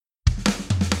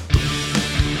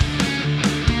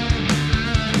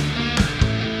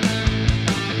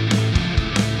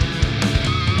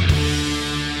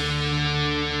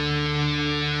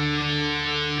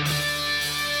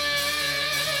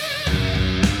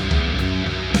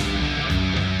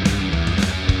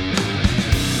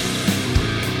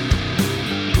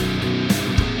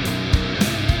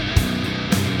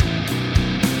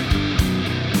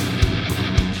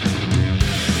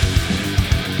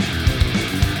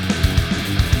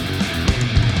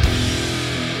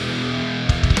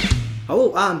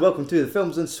Hello and welcome to the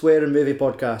Films and Swearing Movie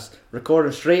Podcast,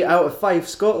 recording straight out of Fife,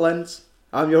 Scotland.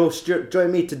 I'm your host Stuart.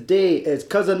 Joining me today is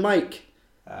Cousin Mike.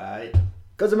 Aye.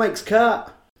 Cousin Mike's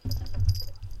cat.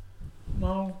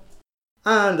 No.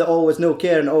 And the always no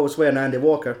care and always swearing Andy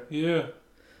Walker. Yeah.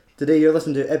 Today you're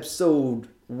listening to episode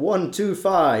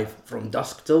 125, From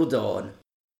Dusk Till Dawn.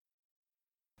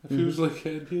 It feels like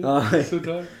it here. Aye. So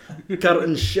dark.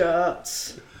 Curtain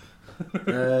shots.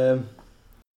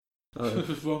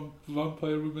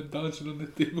 Vampire woman dancing on the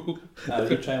table. I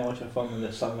was trying to watch a film with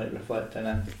the sunlight reflecting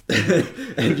in.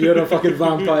 And you're a fucking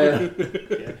vampire.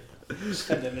 Yeah.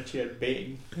 Sitting in the chair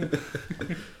baiting.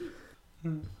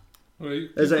 Right.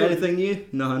 Is there anything new?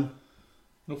 None.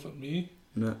 Not for me.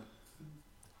 No.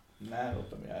 Nah, not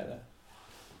for me either.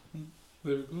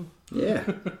 There we go. Yeah.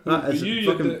 That is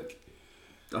you fucking... dick.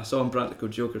 I saw Impractical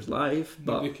Jokers live,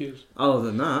 but Nobody cares. other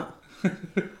than that,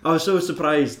 I was so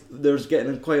surprised there was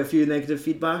getting quite a few negative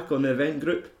feedback on the event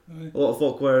group. Aye. A lot of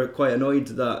folk were quite annoyed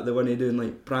that they weren't doing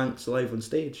like pranks live on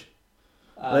stage.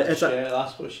 Like, it's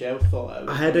that's what Shell thought it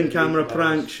was. A hidden camera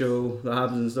prank show that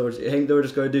happens in stores. I think they were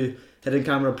just going to do hidden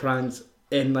camera pranks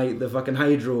in like the fucking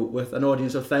Hydro with an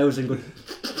audience of 1,000 going.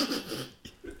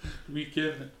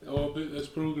 Weekend. All about this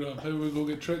programme. How we go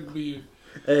get tricked by you.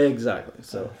 Exactly.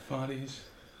 So, Fannies.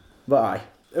 but aye,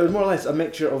 it was more or less a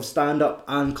mixture of stand up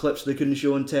and clips they couldn't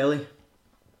show on telly,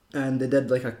 and they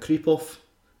did like a creep off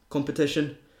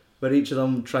competition where each of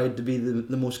them tried to be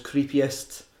the most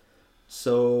creepiest.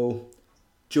 So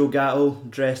Joe Gatto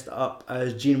dressed up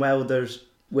as Gene Wilder's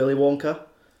Willy Wonka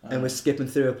and was skipping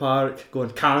through a park going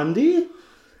candy,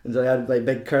 and so he had like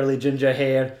big curly ginger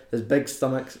hair, his big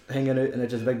stomach hanging out, and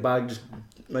just a big bag just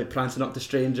like prancing up to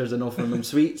strangers and offering them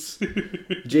sweets.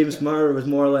 James Murray was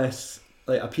more or less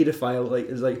like a paedophile, like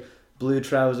his like blue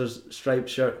trousers, striped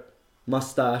shirt,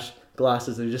 mustache,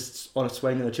 glasses, and he was just on a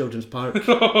swing in a children's park.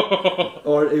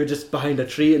 Or he was just behind a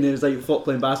tree and he was like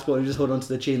playing basketball and he just hold onto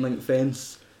the chain link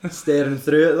fence, staring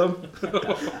through at them.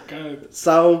 Oh, God.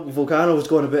 Sal Volcano was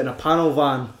going a bit in a panel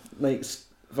van, like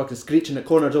fucking screeching at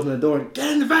corners, opening the door and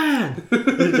get in the van!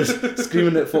 And just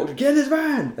screaming at folk, get in his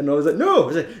van! And I was like, no! I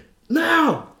was like,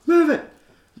 now! Move it!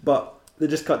 But they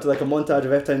just cut to like a montage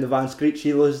of every time the van screeched,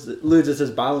 he loses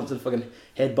his balance and fucking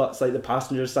headbutts like the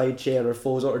passenger side chair or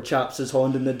falls out or chaps his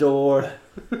hand in the door.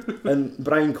 And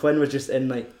Brian Quinn was just in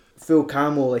like full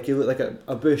camo, like he looked like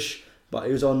a bush, but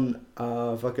he was on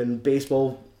fucking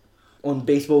baseball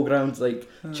grounds, like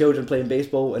children playing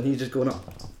baseball, and he's just going up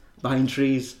behind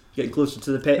trees, getting closer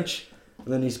to the pitch,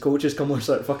 and then his coaches come and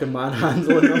start fucking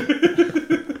manhandling him.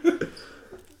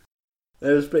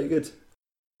 It was pretty good.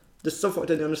 Just some folk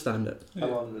didn't understand it. How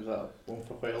long was that? One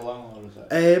for quite a long, or was it?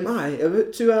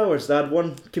 About 2 hours. They had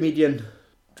one comedian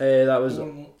that was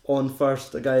on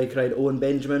first, a guy cried Owen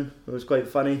Benjamin. It was quite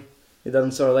funny. He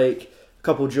done sort of like a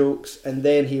couple jokes, and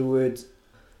then he would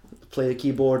play the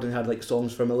keyboard and had like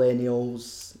songs for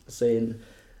millennials saying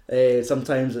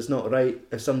sometimes it's not right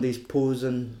if somebody's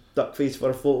posing duck face for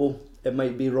a photo, it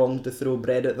might be wrong to throw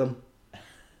bread at them.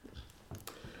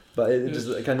 But it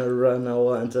just kind of ran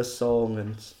all into a song,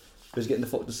 and he was getting the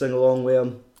folk to sing along with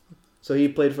him. So he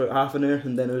played for half an hour,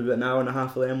 and then it was about an hour and a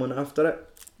half of them one after it.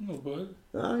 Not bad.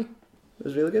 Aye, it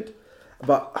was really good.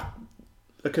 But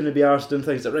I couldn't be arsed doing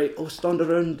things like, right, stand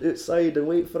around outside and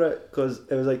wait for it, because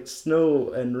it was like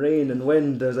snow and rain and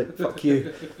wind, and I was like, fuck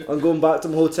you, I'm going back to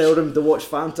my hotel room to watch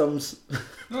Phantoms.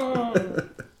 Oh.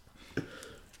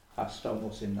 I've still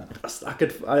not seen that.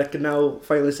 I can now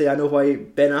finally say I know why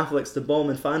Ben Affleck's the bomb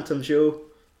in Phantom show.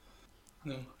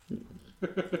 No.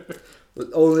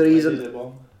 The only reason The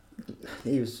bomb.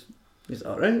 he's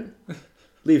alright.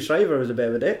 Liev Schreiber was a bit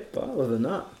of a dick, but other than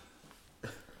that,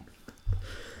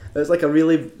 it was like a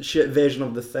really shit version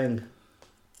of The Thing.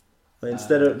 Like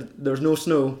instead of there was no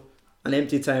snow, an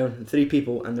empty town, and 3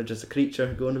 people, and they're just a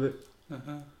creature going about.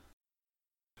 Uh-huh.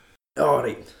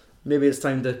 Alright, maybe it's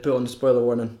time to put on the spoiler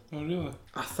warning. Oh, really?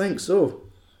 I think so.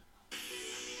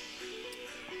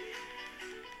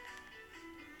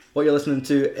 What you're listening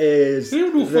to is They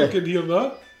don't fucking hear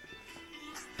that.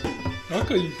 How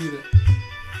can you hear it?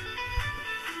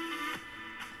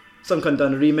 some cunt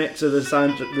done a remix of the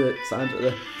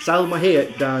Salma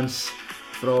Hayek dance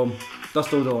from Dusk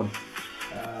Till Dawn.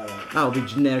 That'll be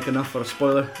generic enough for a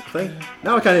spoiler thing.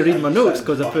 Now I can't read my notes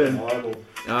because I put in.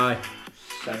 Aye.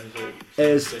 Sounds like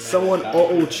Is someone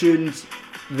auto-tuned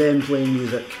them playing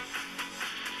music.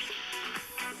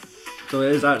 So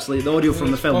it is actually the audio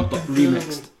from the film but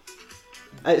remixed.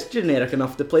 It's generic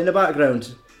enough to play in the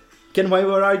background. Ken, why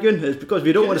we're arguing? It's because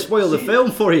we don't want to spoil the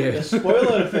film for you. The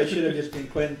spoiler if it should have just been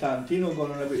Quentin Tarantino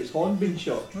going on about his horn being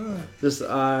shot. Just,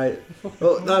 well,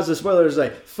 that's the spoiler. It's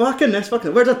like,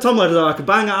 where's a tumbler so I can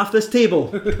bang it off this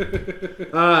table?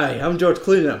 Aye, I'm George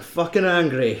Clooney, I'm fucking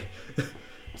angry.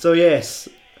 So yes,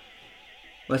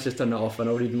 let's just turn that off and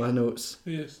I'll read my notes.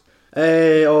 Yes.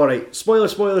 Alright,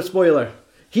 spoiler.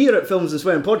 Here at Films and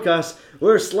Sweating Podcast,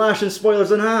 we're slashing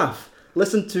spoilers in half.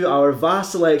 Listen to our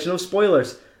vast selection of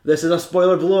spoilers. This is a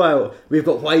spoiler blowout. We've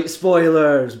got white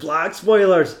spoilers, black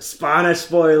spoilers, Spanish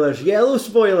spoilers, yellow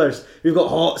spoilers. We've got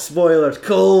hot spoilers,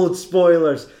 cold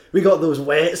spoilers. We got those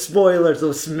wet spoilers,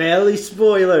 those smelly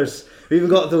spoilers. We've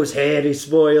got those hairy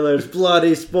spoilers,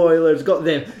 bloody spoilers. Got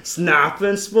them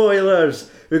snapping spoilers.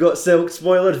 We've got silk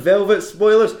spoilers, velvet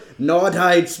spoilers,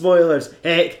 nodhide spoilers,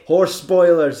 heck, horse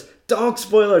spoilers, dog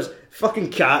spoilers,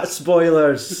 fucking cat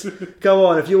spoilers. Come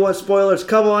on, if you want spoilers,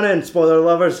 come on in, spoiler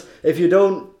lovers. If we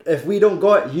don't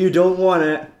got it, you don't want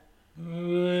it.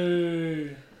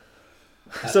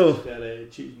 So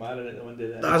cheese marring at the window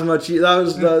there. that's my cheat.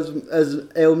 That's as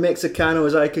El Mexicano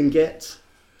as I can get.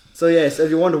 So yes, if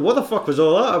you wonder what the fuck was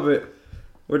all that about,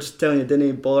 we're just telling you,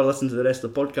 didn't bother listening to the rest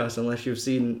of the podcast unless you've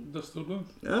seen. That's still done.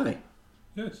 Aye.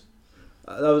 Yes.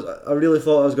 I really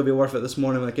thought it was going to be worth it this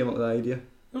morning when I came up with that idea.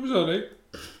 It was alright.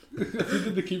 You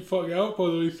didn't keep fucking out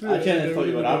all the way through. I genuinely thought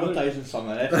you were advertising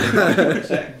something there for 20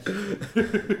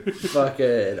 seconds.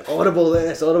 Fucking audible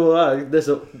this, audible that. This,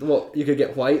 what, you could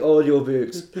get white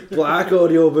audiobooks, black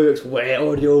audiobooks, wet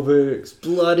audiobooks,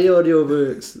 bloody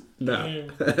audiobooks. No.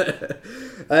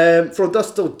 From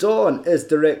Dusk Till Dawn is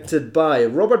directed by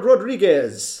Robert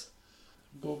Rodriguez.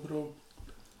 Bob Rob.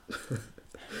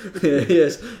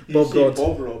 Yes, Bob Rod.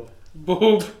 Bob Rob.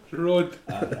 Bob Rod.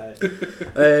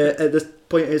 At this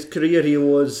point in his career, he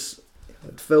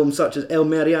had films such as El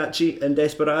Mariachi and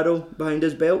Desperado behind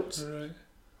his belt. Right.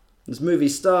 This movie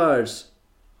stars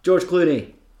George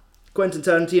Clooney, Quentin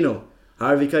Tarantino,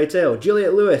 Harvey Keitel,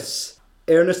 Juliette Lewis,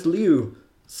 Ernest Liu,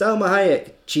 Salma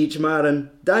Hayek, Cheech Marin,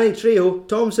 Danny Trejo,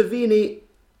 Tom Savini,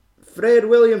 Fred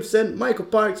Williamson, Michael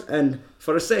Parks, and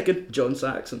for a second, John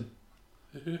Saxon.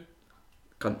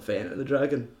 Cunt Fent of the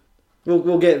Dragon.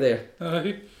 We'll get there.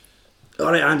 Aye.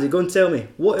 Alright, Andy, go and tell me,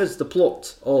 what is the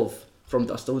plot of From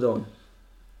Dusk Till Dawn?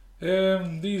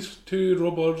 These two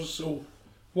robbers,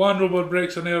 one robber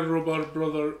breaks another robber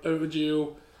brother out of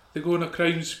jail. They go on a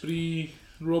crime spree,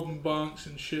 robbing banks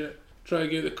and shit, try to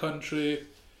get the country,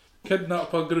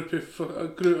 kidnap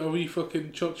a wee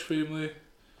fucking church family,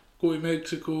 go to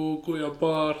Mexico, go to a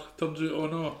bar, turns out, oh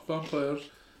no, vampires,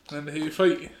 and they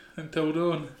fight until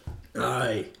dawn.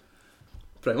 Aye.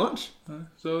 Pretty much.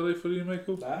 Is that alright for you,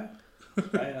 Michael? Aye.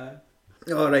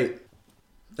 Alright.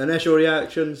 Initial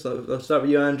reactions. I'll start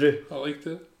with you, Andrew. I liked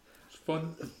it. It's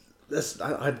fun.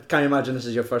 I can't imagine this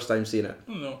is your first time seeing it.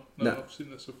 No, No. I've seen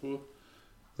this before.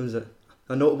 Was it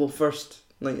a notable first,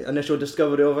 initial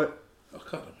discovery of it? I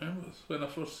can't remember when I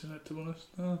first seen it, to be honest.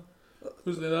 No. It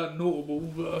wasn't that notable,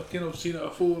 but I kind of seen it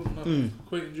before and I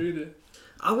quite enjoyed it.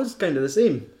 I was kind of the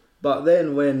same. But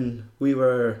then when we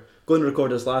were going to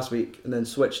record this last week and then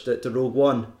switched it to Rogue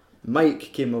One,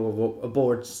 Mike came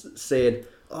aboard saying,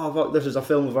 oh fuck, this is a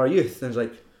film of our youth. And I was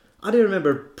like, I don't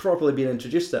remember properly being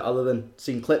introduced to it other than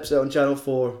seeing clips out on Channel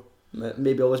 4.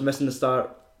 Maybe I was missing the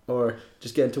start or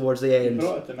just getting towards the end. You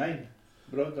brought it to mine.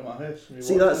 Brought it to my house.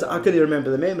 See, I couldn't remember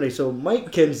the memory, so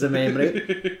Mike kens the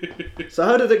memory. So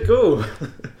how did it go?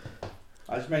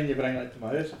 I just mind you bringing it to my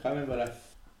house. I can't remember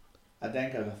if I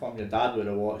think if a film your dad would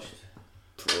have watched.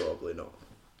 Probably not.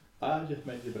 I just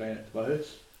mind you bringing it to my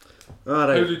house.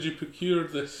 Alright. How did you procure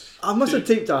this? I must have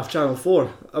taped it off Channel 4.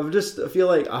 I feel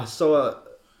like I saw it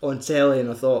on telly and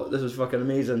I thought this was fucking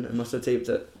amazing. I must have taped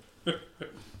it. I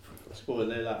suppose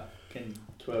they're that kind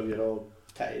 12-year-old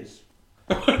titties.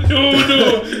 No,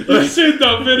 you said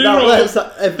that very Now, wrong.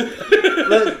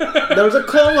 there was a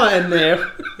comma in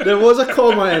there. There was a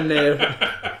comma in there.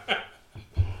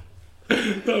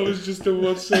 That was just a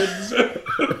one sentence.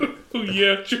 Oh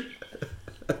yeah,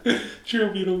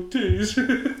 12-year-old titties.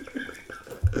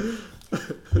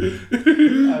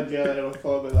 I never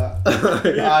thought about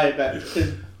that. Aye, but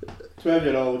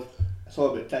 12-year-old, it's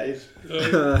all about titties.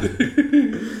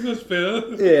 That's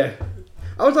fair. Yeah.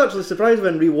 I was actually surprised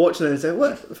when rewatching it and said,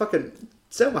 what fucking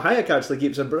Selma Hayek actually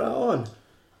keeps her bra on.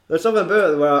 There's something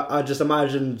about it where I just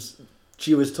imagined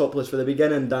she was topless for the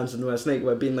beginning, dancing with a snake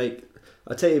with being like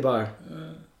a titty bar.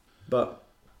 But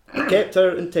it kept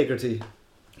her integrity.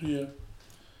 Yeah.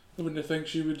 I wouldn't think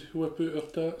she would whip out her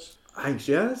tats. I think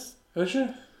she has. Is she?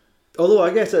 Although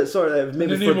I guess it's sort of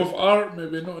maybe in the name of art,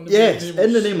 maybe not in the yes, name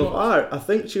in of the name of art. I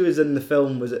think she was in the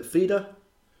film. Was it Frida?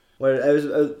 Where it was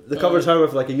the cover's her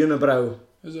with like a unibrow.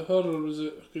 Is it her or was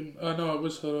it? No, it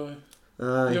was her.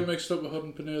 Aye. You got mixed up with her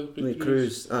and Penelope Like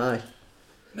Cruz. Cruz. Aye.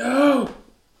 No.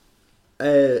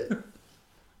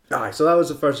 Aye. So that was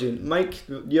the first scene. Mike,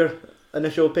 your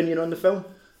initial opinion on the film?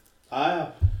 I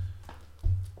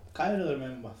can't really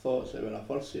remember my thoughts when I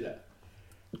first seen it.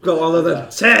 Well, other than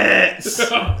tits.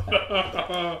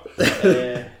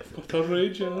 Butter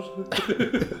Rangers.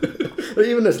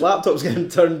 Even this laptop's getting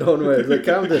turned on with like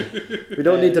Camden. We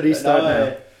don't need to restart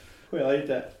now. Quite liked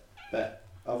it, but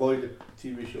I avoided the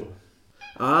TV show.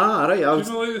 Ah, right. Do you not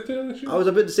like the telly show? I was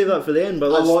about to save that for the end, but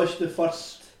I let's... watched the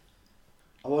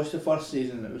first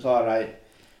season. It was all right.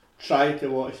 Tried to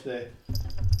watch the.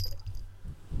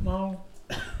 No.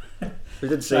 We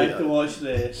did say Tried to watch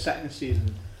the second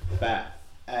season, but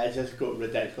it just got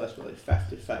ridiculous with like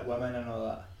 50 fit women and all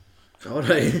that. all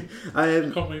right.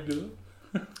 Can't mind it.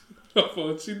 I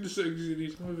thought I'd seen the second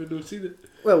series. I've not seen it.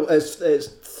 Well, it's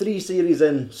 3 series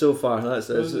in so far.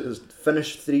 It's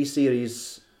finished 3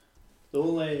 series. The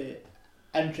only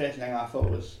interesting thing I thought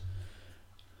was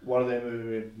one of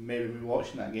them maybe me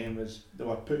watching that game was they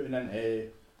were putting into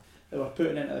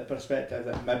the perspective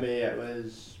that maybe it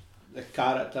was the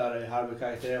character of Harvey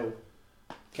Keitel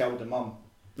killed the mum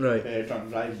Right. drunk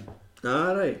driving.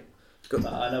 Ah, right. But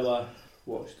I never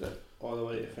watched it all the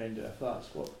way to find out if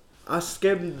that's what. I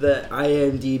skimmed the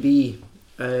IMDb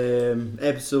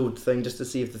episode thing just to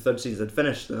see if the 3rd season had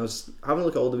finished, and I was having a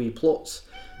look at all the wee plots,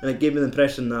 and it gave me the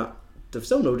impression that they've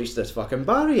still not reached this fucking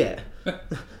bar yet.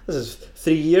 This is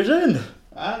 3 years in.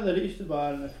 They reached the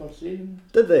bar in the first season.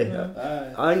 Did they?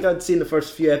 Yeah. I think I'd seen the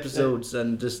first few episodes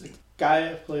and just... The guy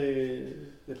who played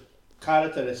the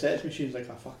character of Sex Machine's like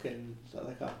a fucking, is that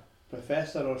like a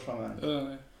professor or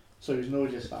something? So he's not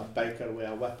just a biker with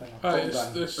a whip and a pump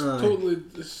gun. It's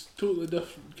totally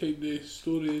different kind of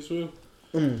story as well.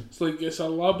 It's like it's a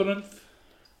labyrinth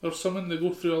or something. They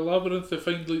go through a labyrinth. They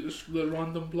find like this the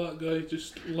random black guy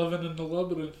just living in the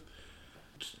labyrinth.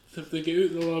 If they get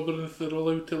out the labyrinth, they're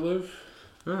allowed to live.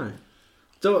 Right.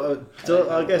 So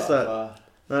I guess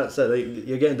that's it. Like,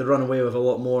 you're getting to run away with a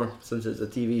lot more since it's a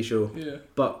TV show. Yeah.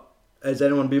 But has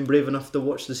anyone been brave enough to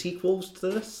watch the sequels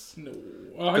to this? No,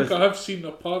 I think I have seen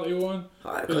a party one.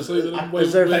 But it's like they're in I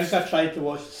Wild think West. I tried to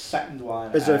watch the second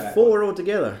one. Is there 4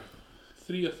 altogether?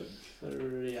 3, I think.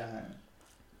 3, I think.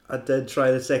 I did try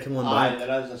the second one, Aye, but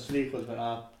there is a 3 because when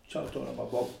I chucked on my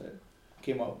box it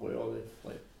came up with all the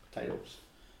like titles.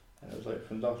 And it was like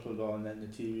From Dusk Till Dawn, then the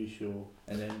TV show,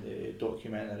 and then the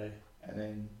documentary, and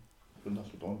then From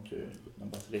Dusk Till Dawn 2,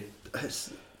 number 3.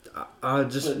 I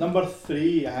just... But number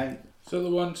 3, I think. So the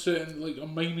one set in like a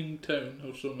mining town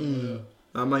or something like that.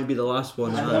 That might be the last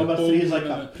one. And Aye. number 3 is like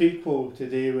Baldwin a prequel to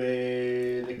do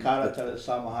with the character that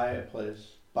Salma Hayek plays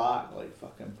back, like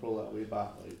fucking pull that way back,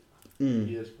 like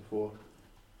years before.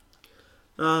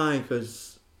 Aye,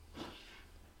 because...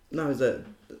 No, is it...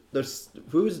 There's...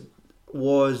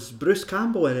 Was Bruce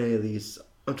Campbell in any of these?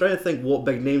 I'm trying to think what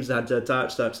big names they had to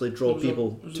attach to actually draw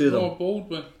people to them. Was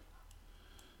Baldwin?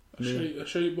 A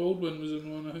Shite Baldwin was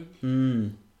in one, I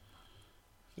think.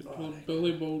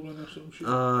 Billy Baldwin or some shit.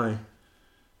 Aye.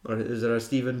 Or is there a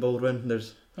Stephen Baldwin?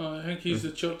 There's... I think he's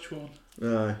the church one.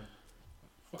 Aye.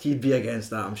 He'd be against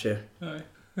that, I'm sure. Aye.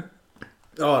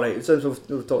 Alright, since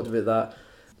we've talked about that,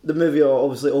 the movie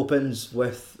obviously opens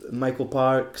with Michael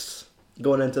Parks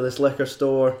going into this liquor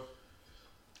store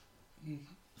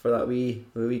for that wee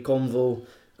convo.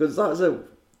 Because that's it,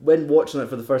 when watching it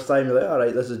for the first time, you're like,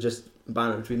 alright, this is just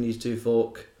banter between these two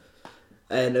folk.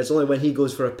 And it's only when he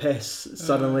goes for a piss,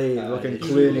 suddenly looking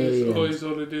Clooney. He's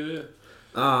already there.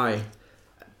 Aye.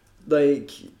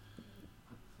 Like,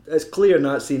 it's clear in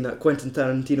that scene that Quentin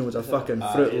Tarantino was a fucking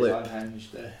fruit he's loop.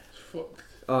 unhinged, Fuck.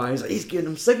 He's giving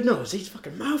him signals. He's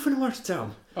fucking mouthing words to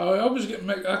him. I was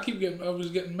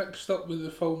getting mixed up with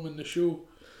the film and the show.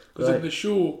 Because in the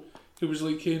show, he was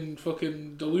like in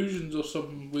fucking delusions or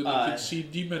something where they could see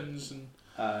demons and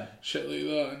shit like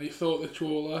that, and he thought the two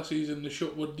old lassies in the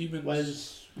shop were demons.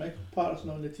 Was Michael Parks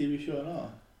on the TV show or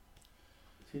not?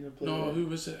 No, who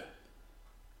was it?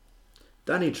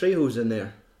 Danny Trejo's in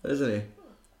there, isn't he?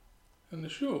 In the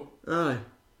show? Aye.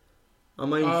 I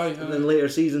mind Aye. in later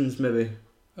seasons maybe.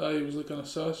 Aye, he was like an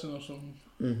assassin or something.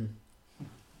 Mm-hmm.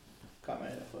 Can't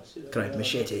remember if I see that. Cried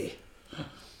machete.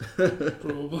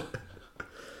 Probably.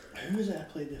 Who was it that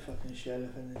played the fucking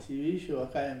sheriff in the TV show? I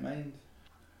can't mind.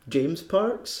 James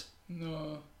Parks?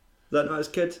 No. Is that not his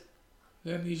kid?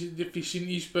 Then if you've seen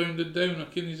Eastbound and Down, I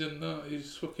reckon he's in that.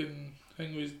 He's fucking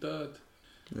hanging with his dad.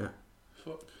 Yeah.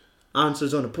 Fuck.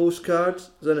 Answers on a postcard.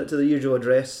 Send it to the usual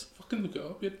address. Fucking look it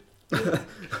up, yeah.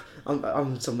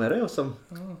 I'm somewhere else. I'm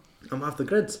off the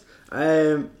grids.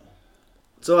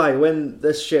 So when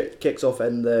this shit kicks off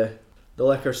in the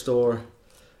liquor store,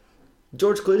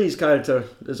 George Clooney's character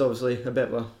is obviously a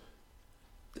bit of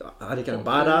a kind of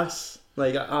badass.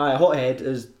 Like, a hothead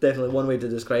is definitely one way to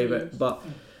describe it, but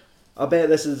I bet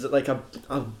this is like a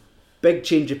big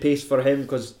change of pace for him,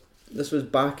 because this was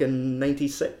back in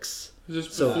 '96.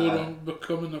 Just before him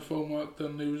becoming a film actor,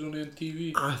 and he was only on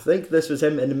TV. I think this was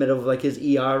him in the middle of like his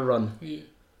ER run,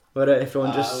 where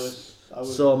everyone just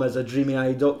saw him as a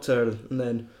dreamy-eyed doctor, and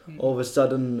then all of a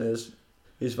sudden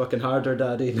he's fucking harder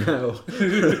daddy now.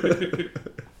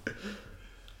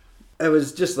 It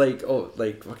was just like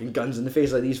fucking guns in the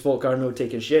face, like these folk are no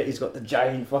taking shit. He's got the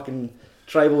giant fucking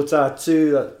tribal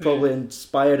tattoo that probably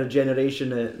inspired a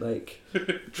generation of like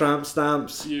tramp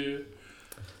stamps. Yeah.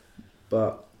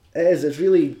 But it's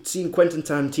really seeing Quentin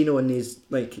Tarantino, and he's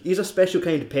a special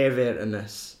kind of pervert in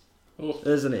this,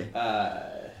 isn't he?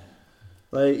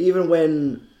 Like, even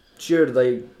when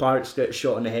like Parks gets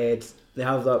shot in the head, they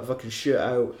have that fucking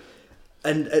shootout.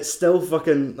 And it's still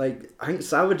fucking, like, I think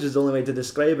savage is the only way to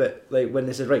describe it. Like, when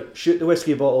they said, right, shoot the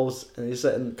whiskey bottles, and he's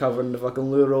sitting covered in the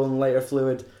fucking loo roll and lighter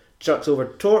fluid, chucks over,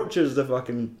 tortures the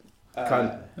fucking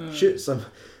cunt, shoots him.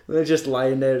 And they're just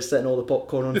lying there, setting all the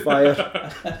popcorn on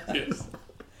fire. Yes.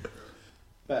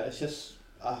 But it's just,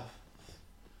 I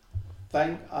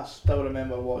think I still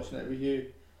remember watching it with you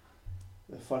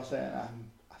the first time.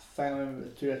 I think I remember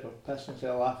the two of us were pissing each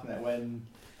other laughing at when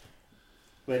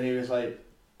he was like,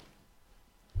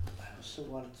 what's the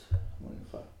word I'm looking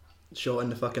for? Shot in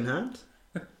the fucking hand?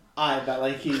 Aye, but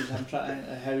like I'm trying to think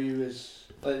of how he was,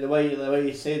 like the way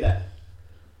he said it.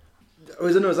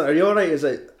 Are you alright? Is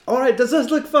it, alright, does this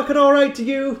look fucking alright to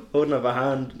you? Holding up a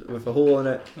hand with a hole in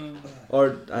it.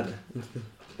 Or, I don't know.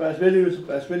 But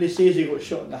it's when he says he got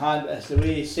shot in the hand, it's the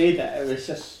way he said it was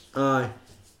just... Aye.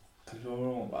 I don't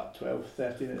know, about 12,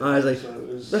 13... I was like, so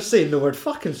they're saying the word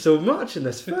fucking so much in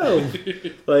this film.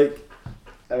 Like...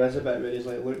 There was a bit where he's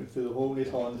like looking through the hole in his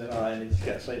hand and he just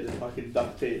gets like the fucking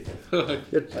duct tape.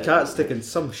 Your cat's sticking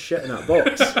some shit in that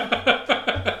box.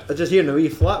 I just hearing a wee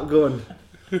flap going.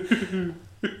 Are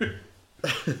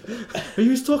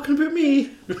you talking about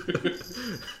me?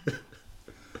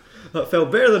 That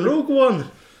felt better than Rogue One.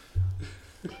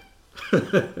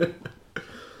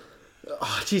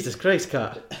 Oh, Jesus Christ,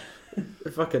 cat.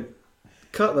 Fucking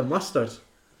cut the mustard.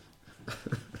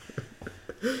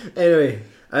 Anyway,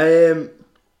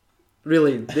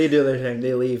 really, they do their thing,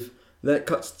 they leave. That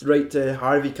cuts right to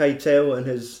Harvey Keitel and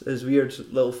his weird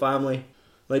little family.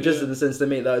 Like, just in the sense they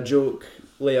make that joke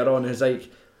later on, it's like,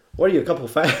 what are you, a couple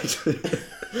fags?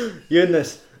 You in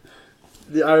this?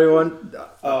 Everyone?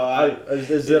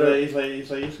 He's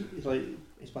like,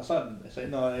 it's my son. It's like,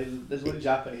 no, there's look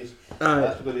Japanese.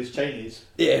 That's because he's Chinese.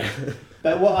 Yeah.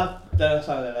 But what I don't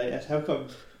understand like is how come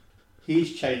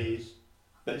he's Chinese,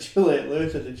 but Juliette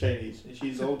Lewis isn't Chinese, and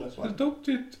she's the oldest one.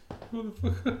 Adopted.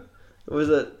 Motherfucker. Was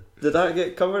it? Did that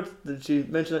get covered? Did she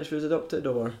mention that she was adopted,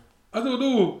 or? I don't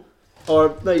know.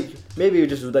 Or like maybe it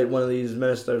was just like one of these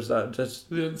ministers that just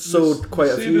sowed quite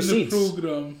a few seeds. In the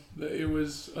programme that he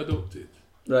was adopted.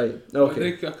 Right.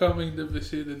 Okay. I can't mind if they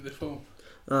said in the film.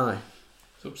 Aye.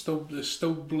 So it's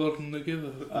still blurring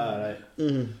together. Right.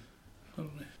 Mm-hmm.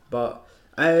 But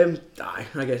I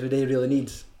guess we don't really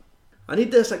need. I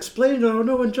need this explained or I'll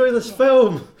not enjoy this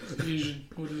film. It's Asian.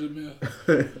 What does it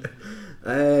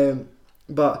matter?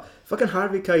 But fucking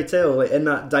Harvey Keitel, like in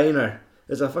that diner,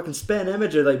 is a fucking spitting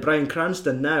image of like Bryan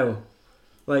Cranston now.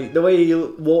 Like the way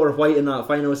Walter White in that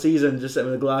final season, just sitting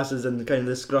with the glasses and kind of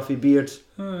the scruffy beard,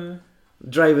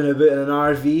 driving about in an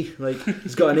RV. Like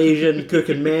he's got an Asian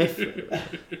cooking meth,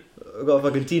 got a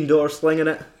fucking teen daughter slinging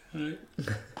it. Right.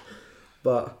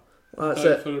 But that's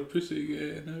it. For a pussy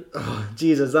getting out. Oh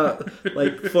Jesus, that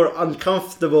like for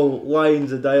uncomfortable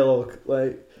lines of dialogue,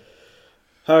 like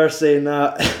her saying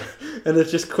that, and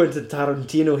it's just Quentin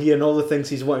Tarantino hearing all the things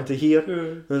he's wanting to hear.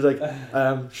 And it's like,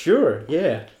 sure,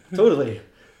 yeah, totally.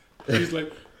 She's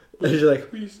like, she's like,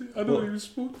 I don't even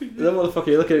spoke to you. That motherfucker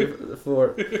you're looking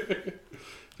for.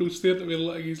 Don't stare at me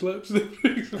licking his lips.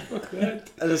 Fuck that.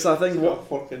 And it's that thing. Got a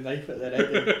fork and knife at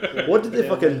the end. What did they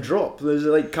fucking drop? There's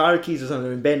like car keys or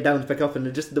something, and bent down to pick up,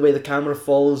 and just the way the camera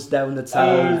falls down the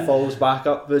towel and falls back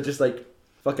up, but just like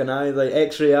fucking eyes, like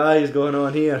X-ray eyes going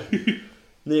on here.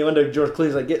 And then you wonder if George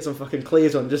Clooney's like, get some fucking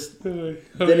clays on, just... My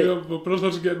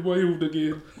brother's getting wild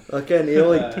again. Again, he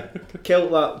only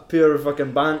killed that poor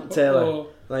fucking bank teller.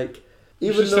 Like,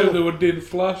 even though... how they were doing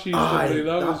flashes, that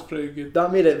was pretty good.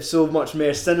 That made it so much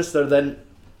more sinister than...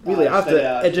 Really, after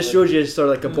it just shows you sort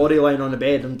of like a body lying on the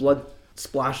bed and blood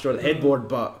splashed on the headboard,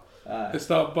 but... It's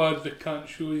that bad they can't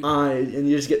show you. And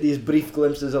you just get these brief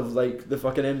glimpses of like the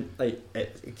fucking...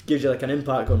 it gives you like an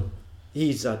impact on...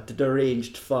 he's a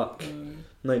deranged fuck.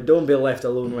 Like, don't be left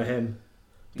alone with him.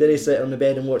 Did he sit on the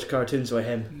bed and watch cartoons with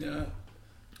him? Yeah.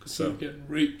 Because So- he's getting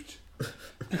raped.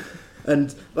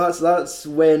 And that's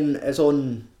when it's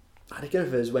on. I think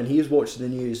it is when he's watching the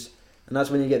news, and that's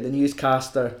when you get the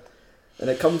newscaster, and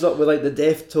it comes up with like the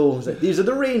death toll. It's like, these are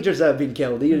the Rangers that have been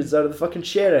killed. These are the fucking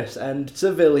sheriffs and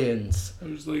civilians. It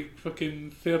was like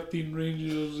fucking 13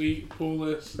 Rangers, 8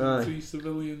 police, and Aye. 3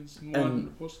 civilians, and And-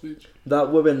 1 hostage.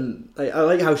 That woman, like, I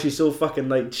like how she's so fucking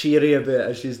like cheery about it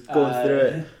as she's going through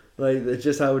it. Like, it's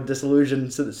just how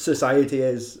disillusioned society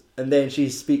is. And then she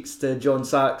speaks to John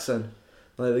Saxon,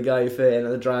 like the guy fighting at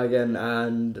the Dragon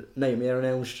and Nightmare on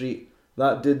Elm Street.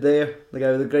 That dude there, the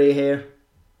guy with the grey hair,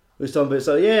 was talking about,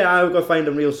 so yeah, I'll go find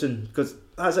him real soon. Because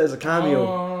that's it as a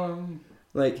cameo.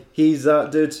 Like, he's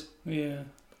that dude. Yeah.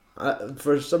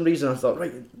 For some reason I thought,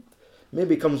 right,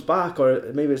 maybe he comes back, or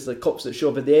maybe it's the cops that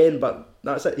show up at the end, but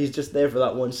that's it. He's just there for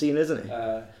that one scene, isn't he?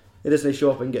 He doesn't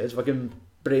show up and get his fucking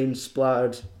brain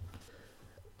splattered.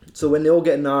 So when they all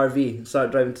get in the RV and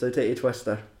start driving to the Titty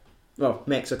Twister, well,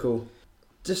 Mexico,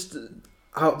 just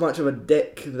how much of a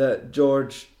dick that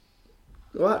George.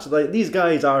 Well, actually, like, these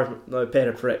guys are like, a pair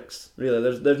of pricks.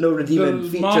 Really, there's no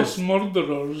redeeming They're mass features.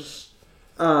 murderers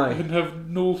Aye, and have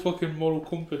no fucking moral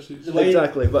compasses. The way-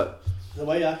 exactly. But The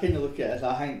way I kind of look at it is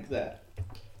I think that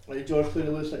like George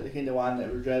Clooney looks like the kind of one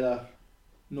that would rather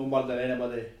no murder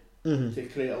anybody mhm. to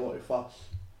create a lot of fuss,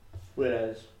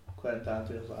 whereas Quentin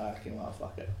Tarantino's like, I can't let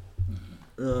fuck it.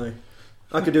 Aye,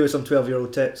 I could do with some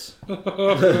 12-year-old tits.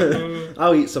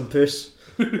 I'll eat some puss.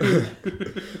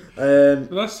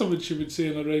 That's something she would say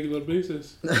on a regular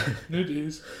basis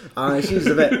nowadays. Aye, she's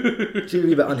a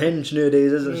bit unhinged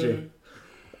nowadays, isn't she?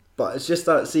 But it's just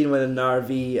that scene with an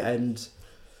RV and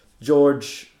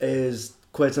George is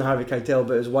questioning Harvey Keitel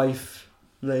about his wife.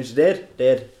 And then she's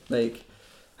dead. Like,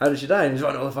 how did she die? And he's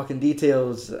wanting all the fucking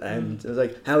details. And it was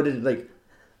like, how did, like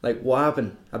what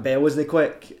happened? I bet it wasn't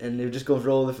quick. And they were just going for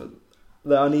all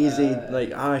the uneasy,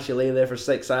 she lay there for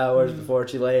 6 hours before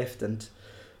she left. And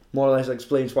more or less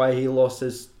explains why he lost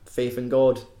his faith in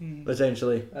God,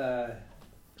 essentially.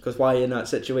 Because why in that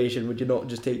situation would you not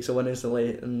just take someone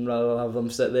instantly and rather have them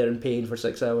sit there in pain for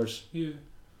 6 hours? Yeah.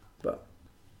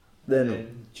 Then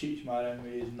And Cheech Marin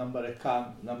with his number of like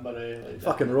Fucking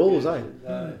different roles,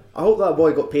 cases, I hope that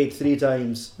boy got paid 3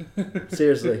 times.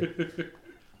 Seriously.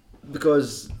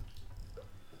 Because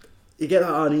you get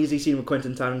that uneasy scene with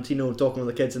Quentin Tarantino talking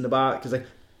with the kids in the back. He's like,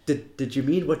 did you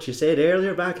mean what you said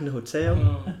earlier back in the hotel?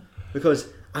 Oh. Because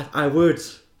I would.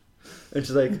 And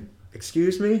she's like,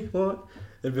 excuse me? What?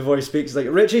 And before he speaks, he's like,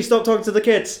 Richie, stop talking to the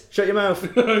kids. Shut your mouth.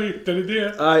 Did he do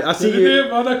it? I see Did he do you. it,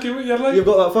 man? I came with your life. You've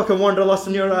got that fucking wanderlust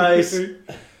in your eyes.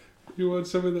 You want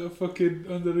some of that fucking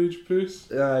underage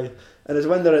puss? Aye. And it's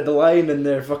when they're at the line and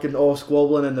they're fucking all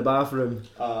squabbling in the bathroom.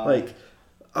 Like,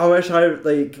 I wish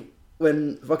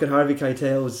when fucking Harvey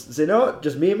Keitel's saying, no,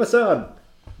 just me and my son.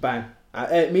 Bang.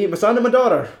 Me, my son and my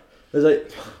daughter. It's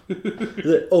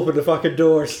like, open the fucking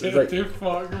doors. It's like,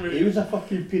 Fuck me. he was a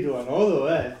fucking pedo and all though,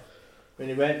 eh? When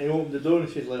he went and he opened the door and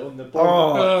she's like on the oh,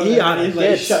 bottom. he And had and he's like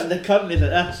kids. shutting the curtain, he's like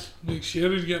this. Make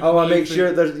sure he's getting. I want to the make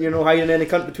sure there's, hiding any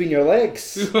cunt between your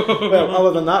legs. Well,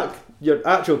 other than that, your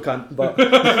actual cunt, but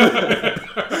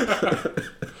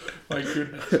My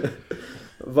goodness.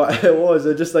 but it was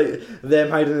just like them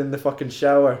hiding in the fucking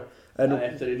shower. And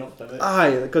After he knocked him out.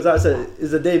 aye, because that's it.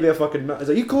 Is the day be a fucking nut? It's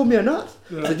like, you called me a nut?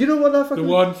 I said, you know what that The fucking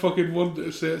one fucking word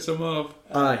that sets him off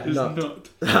aye, is nut. nut.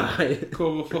 Aye.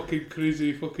 Call him a fucking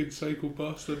crazy fucking psycho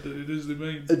bastard that it is the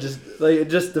mind. It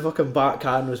just the fucking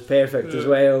backhand was perfect as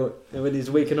well. And when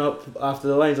he's waking up after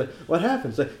the line, he's like, what happened?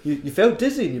 It's like, you felt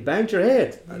dizzy and you banged your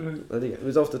head. I think it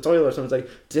was off the toilet or something. It's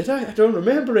like, did I? I don't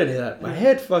remember any of that. My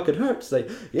head fucking hurts. Like,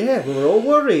 yeah, we were all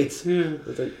worried. Yeah. He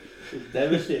It's like, was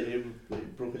devastated, he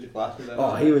broke his glasses in.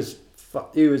 oh, he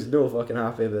was no fucking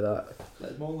happy about that.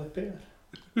 That's my only pair.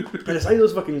 And it's like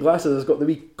those fucking glasses that's got the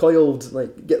wee coiled,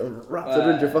 like, get them wrapped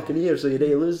around your fucking ear so you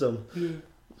don't lose them. Yeah.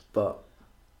 But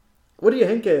what do you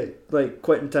think of, like,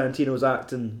 Quentin Tarantino's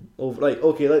acting over? Like,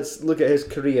 okay, let's look at his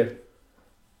career.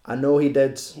 I know he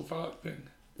did, Of acting.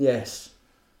 yes,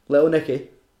 Little Nicky.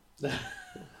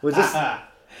 Was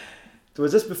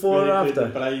this before or after?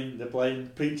 The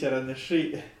blind preacher in the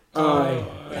street. Aye,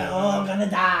 I'm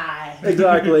gonna die.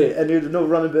 exactly. And you'd no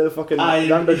running about the fucking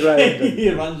underground. He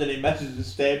runs and he misses the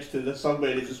steps to the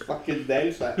subway and he just fucking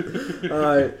dies it.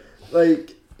 Aye,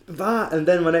 like that. And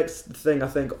then my next thing I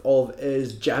think of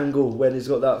is Django, when he's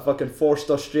got that fucking forced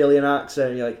Australian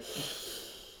accent. And you're like,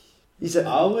 he's I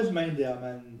always minded him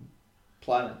in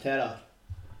Planet Terror.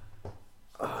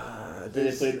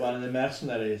 They played one of the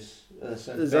mercenaries that's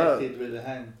Is that- infected with the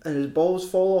thing. And his balls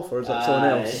fall off, or is that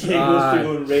someone else? He goes to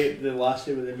go and rape the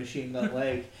lassie with the machine gun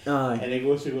leg, Aye. and he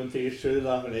goes to go and take his shoes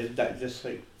off, and his dick just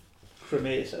like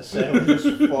cremates itself and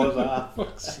just falls off. I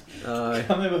Aye.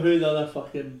 can't remember who the other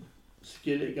fucking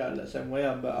security guard that's in with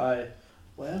him, but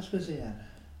what else was he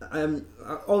in?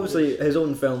 Obviously, his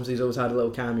own films, he's always had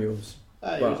little cameos.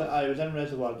 He was in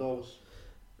Reservoir Dogs.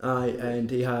 Aye, and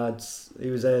he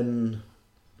was in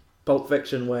Pulp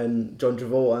Fiction when John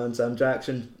Travolta and Sam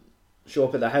Jackson show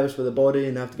up at the house with a body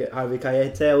and have to get Harvey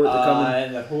Keitel to come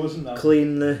And they're hosing and them.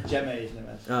 clean the. Jimmy, his name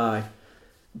is. Aye,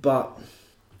 but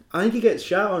I think he gets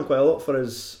shat on quite a lot for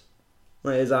his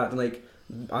acting. Like,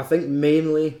 I think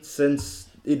mainly since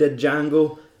he did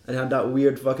Django and had that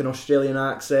weird fucking Australian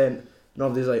accent, and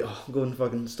everybody's like, "Oh, go and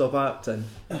fucking stop acting."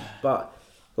 But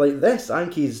like this, I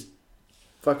think he's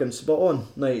fucking spot on.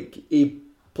 Like, he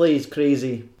plays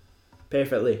crazy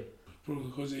perfectly. Probably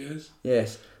because he is.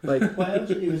 Yes, like What else?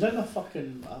 He was in a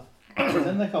fucking. He was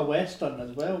in like a western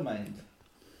as well, mind.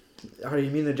 oh, you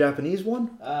mean the Japanese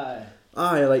one? Aye.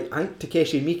 Aye, like I think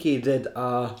Takeshi Miike did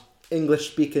a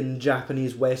English-speaking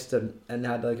Japanese western and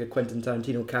had like a Quentin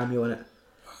Tarantino cameo in it.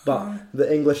 But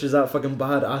the English is that fucking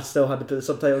bad. I still had to put the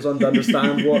subtitles on to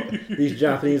understand what these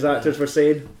Japanese actors were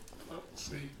saying. Let's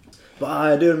see. But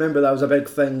I do remember that was a big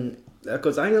thing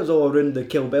because I think it was all around the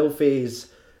Kill Bill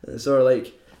phase. Sort of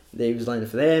like he was lining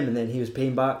for them and then he was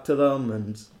paying back to them,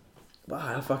 and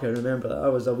I fucking remember that.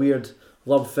 That was a weird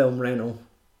love film rental.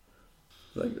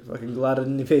 Like, fucking glad I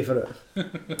didn't pay for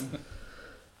it.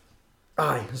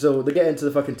 Aye, so they get into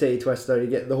the fucking titty twister, you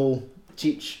get the whole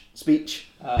Cheech speech,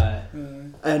 Aye.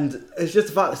 and it's just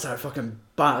the fact they start fucking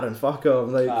battering fuck off.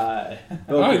 Like, Aye.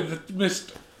 Aye, the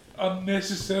most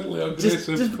unnecessarily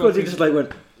aggressive. just because he just like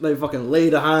went, like fucking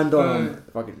laid a hand on Aye. him,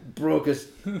 fucking broke his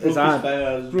Broke his hand.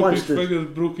 fingers, broke his punched it. fingers,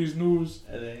 broke his nose.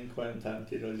 and then Quentin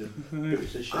Tarantino just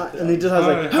boots his shit out. And he just has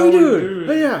Aye, like, how you how you doing? doing?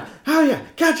 Oh yeah, how ya?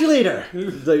 Catch you later.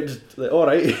 It's like, just like, all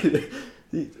right.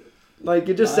 Like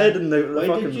you just said in the Why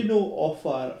fucking. did you not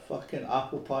offer fucking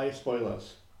apple pie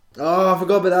spoilers? Oh, I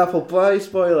forgot about the apple pie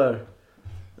spoiler.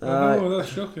 I know,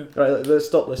 that's shocking. Right, let's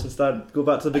stop this and start. Go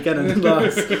back to the beginning.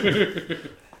 Last.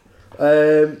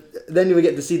 Then you would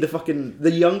get to see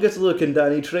the youngest looking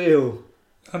Danny Trejo.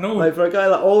 I know. Like, for a guy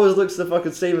that always looks the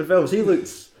fucking same in films, he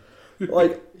looks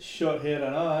like Short hair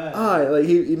and all, aye. aye, like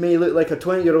he may look like a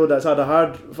 20-year-old that's had a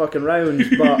hard fucking round,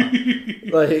 but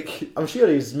like I'm sure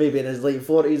he's maybe in his late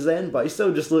 40s then, but he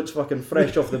still just looks fucking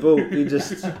fresh off the boat. He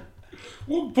just,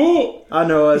 What boat? I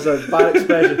know it's a bad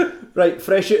expression. Right,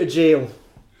 fresh out of jail.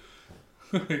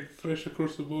 Fresh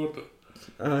across the border.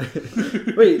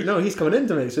 Wait, no, he's coming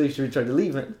into me, so he should be trying to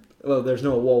leave it. Well, there's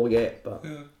no wall yet, but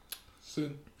Yeah,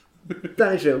 soon.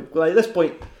 Danny Trejo, like at this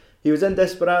point, he was in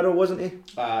Desperado, wasn't he?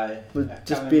 Aye. With I can't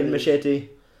just being remember his- Machete.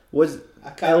 Was I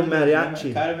can't El remember his name,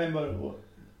 Mariachi. I can't remember what.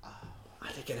 I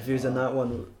think if he was in that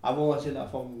one, I've only seen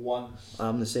that film once.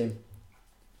 I'm the same.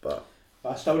 But But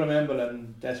I still remember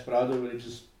in Desperado where he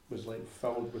just was like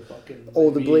filled with fucking All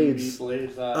the wee blades.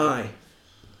 blades aye,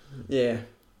 yeah,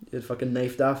 you'd fucking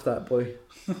knifed off that boy.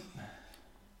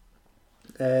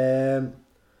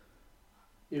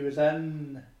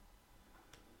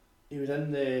 He was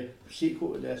in the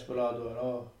sequel to Desperado and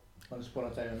all. Once Upon a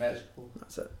Time in Mexico.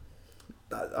 That's it.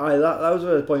 That was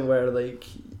the point where like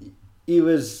he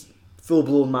was full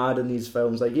blown mad in these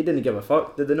films. Like he didn't give a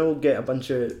fuck. Did they not get a bunch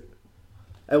of?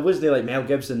 It wasn't like Mel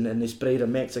Gibson and they sprayed a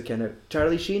Mexican.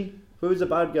 Charlie Sheen, who was the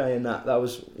bad guy in that?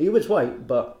 He was white,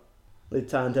 but they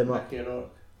tanned him up. Mickey Rourke.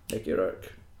 Mickey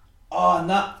Rourke. Oh, and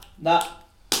that.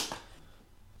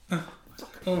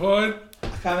 Come on. I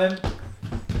can't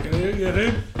remember. Get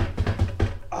in.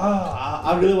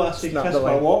 I really want to say Snap the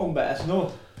Christopher line. Walken, but it's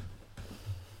no.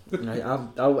 Right,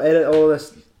 I'll edit all this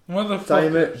time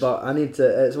Motherfucker. out, but I need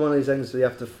to. It's one of these things where you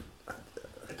have to.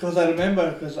 Because I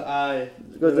remember, because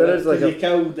there is like he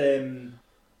killed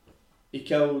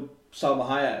Salma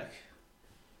Hayek,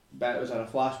 but it was in a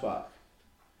flashback.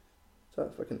 Is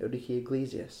that fucking Enrique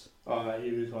Iglesias? Oh,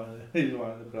 he was one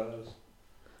of the brothers.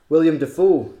 William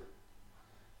Dafoe.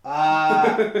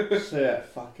 So it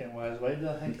fucking was. Why did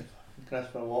I think of fucking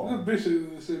Christopher They're Walken? basically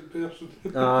the same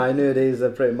person. Aye, nowadays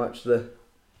they're pretty much the.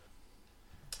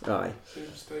 Aye.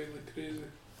 Same style of crazy.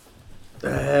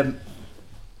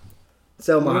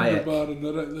 Selma They're in the Hayek. bar and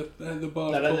they're at the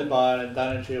bar. They're at the bar and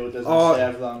Danny Trejo doesn't Oh.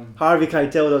 serve them. Harvey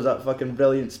Keitel does that fucking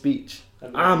brilliant speech.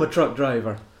 I'm a truck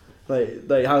driver.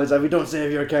 Like how is that? We don't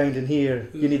serve your kind in here.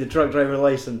 You need a truck driver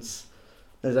license.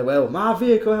 And he's like, well, my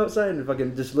vehicle outside, and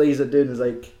fucking just lays it down and is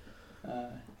like,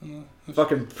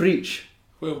 fucking preach.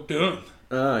 Well done.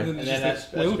 Aye. And then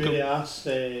that's where he asks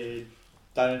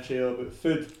Danny Trejo about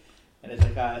food. And it's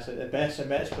like, it's like the best in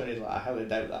Mexico, and he's like, I highly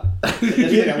doubt that. It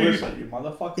just like, looks like, you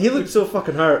motherfucker. He looked so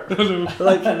fucking hurt.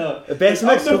 Like, I know. the best in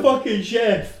I'm the Mexico. fucking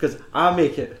chef. Because I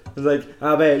make it. It's like,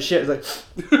 I bet it's shit. It's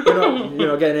like, you're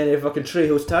not getting any fucking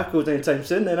Trejo's tacos anytime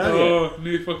soon then, are you? Oh,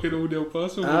 no fucking old El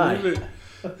Paso, Aye. really.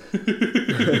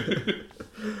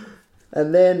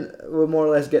 And then we more or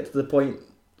less get to the point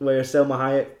where Selma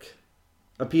Hayek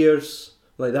appears.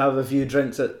 Like, they have a few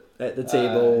drinks at the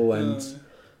table, and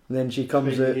then she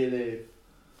comes out. The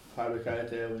Harvey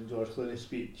Keitel and George Clooney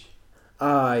speech.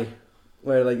 Aye.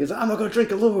 Where like, I'm not going to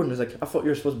drink alone. It's like, I thought you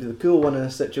were supposed to be the cool one in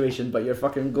this situation, but you're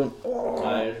fucking going,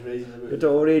 Aye, it's raging about you're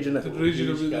total raging it. The raging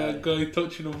This about guy. that guy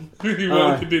touching him. He Aye.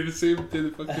 wanted to do the same to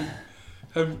the fucking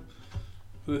him.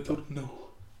 But they told him, no,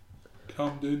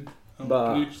 calm down, I'm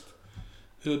But- a priest.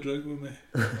 He'll drink with me.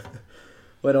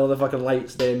 When all the fucking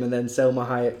lights dim, and then Selma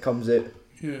Hayek comes out.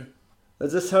 Yeah,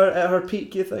 Is this her at her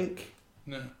peak, you think?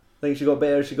 no. Think she got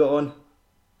better as she got on?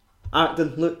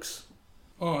 Acting, looks?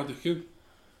 Oh, they could.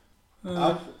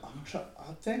 I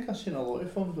think I've seen a lot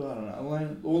of films with her in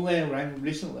it. Only ring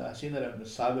recently I seen her in The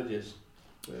Savages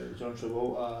with John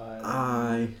Travolta and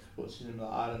Aye. what's his name,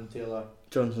 like Aaron Taylor.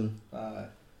 Johnson. Aye.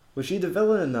 Was she the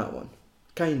villain in that one?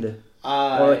 Kinda.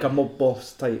 Aye. Or like a mob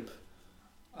boss type?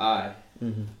 Aye.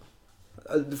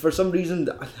 For some reason,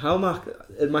 how am I,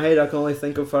 in my head I can only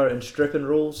think of her in stripping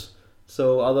roles.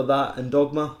 So other that and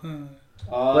Dogma.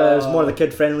 Where it's more the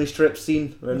kid friendly strip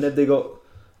scene where they got,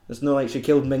 it's not like she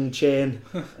killed Ming Chen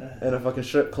in a fucking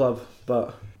strip club,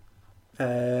 but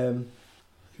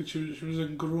She was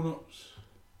in Grown Ups.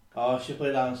 Oh, she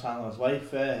played Adam Sandler's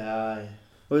wife, Aye.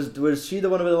 was she the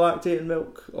one with the lactating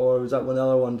milk, or was that one of the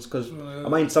other ones? Because I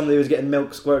mind somebody was getting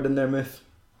milk squirted in their mouth.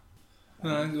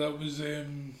 No, I think that was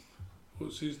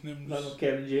what's his name? Not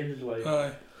Kevin James' wife.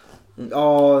 Aye,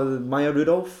 Oh, Maya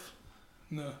Rudolph.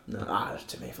 no, There's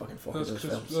too many fucking fucking those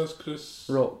films. that's Chris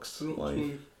Rocks, Rock's wife.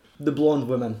 wife. The blonde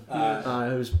woman. Aye.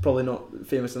 Who's probably not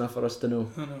famous enough for us to know.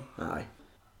 I know. Aye.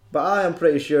 But I am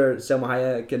pretty sure Selma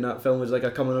Hayek in that film was like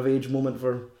a coming of age moment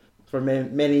for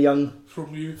many young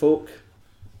From you. folk.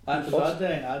 That's what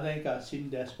I think I've seen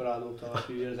Desperado till a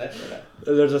few years after it.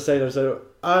 There's a side so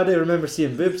I didn't remember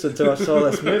seeing boobs until I saw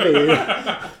this movie.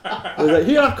 I was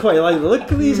like, I quite like the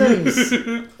look of these things.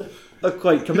 They're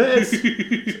quite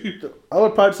committed. Other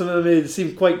parts of the movie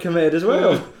seem quite committed as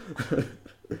well.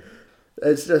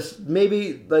 It's just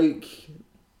maybe like,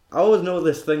 I always know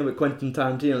this thing about Quentin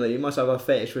Tarantino that he must have a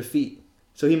fetish with feet.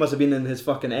 So he must have been in his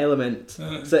fucking element,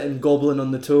 sitting gobbling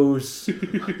on the toes. I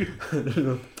don't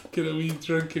know. Get a wee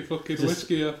drink of fucking Just-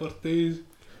 whiskey after days.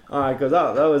 Aye, because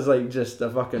that was like just a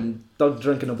fucking dog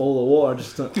drinking a bowl of water,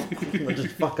 just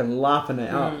fucking lapping it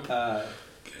up, Aye.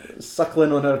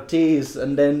 suckling on her teas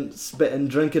and then spitting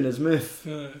drink in his mouth.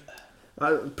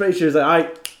 I'm pretty sure he's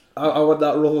like, I want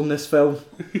that role in this film.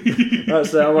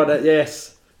 That's it, I want it,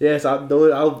 yes, I'll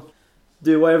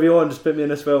do whatever you want, just put me in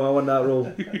this film, I want that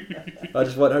role. I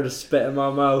just want her to spit in my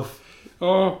mouth.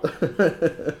 Oh,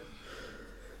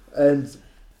 And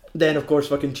then of course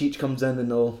fucking Cheech comes in and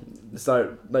they'll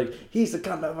start like, he's the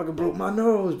cunt that fucking broke my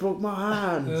nose, broke my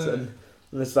hands, and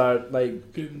they start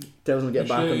like good. tells him to get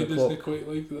back on the Doesn't clock. quite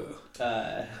like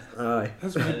that. Aye.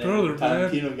 That's And my then brother, man.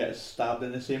 Tarantino gets stabbed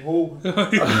in the same hole.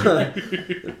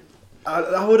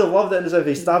 I would have loved it as if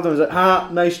he stabbed him. He was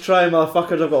like, nice try,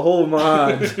 motherfuckers, I've got a hole in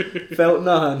my hand. Felt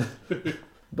none. But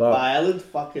But Ireland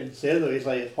fucking said though, he's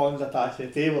like, Hans attached to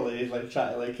the table and he's like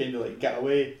trying to like kind of like get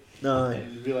away. aye.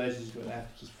 And he realises he's going to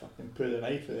have to just fucking pull the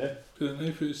knife out there. Put a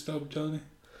knife out, stab Johnny.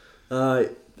 Aye.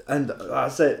 And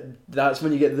that's it. That's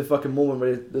when you get the fucking moment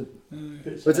where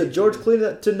Puts was the it knife George in. Clooney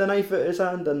that turned the knife out his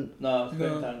hand and No, it's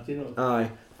No. Tarantino. aye.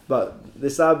 But they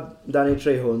stab Danny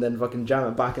Trejo and then fucking jam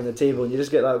it back in the table and you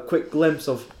just get that quick glimpse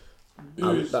of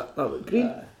Booze. that looked green.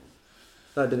 Aye.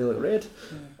 That didn't look red.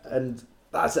 And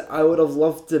that's it. I would have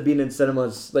loved to have been in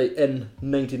cinemas like in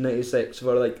 1996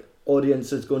 where like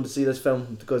audiences going to see this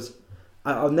film, because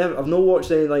I've not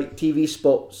watched any like TV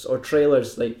spots or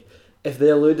trailers like if they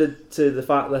alluded to the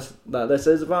fact that this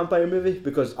is a vampire movie,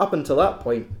 because up until that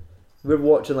point we're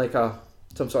watching like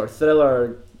some sort of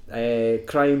thriller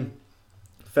crime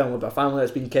film about a family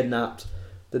that's been kidnapped.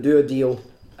 They do a deal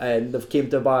and they've came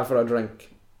to a bar for a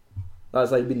drink.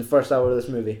 That's like been the first hour of this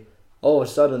movie. All of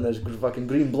a sudden there's fucking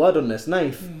green blood on this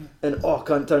knife and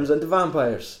cunt turns into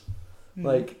vampires.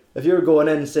 Like if you were going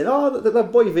in saying, oh,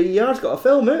 that boy VER's got a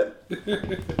film out,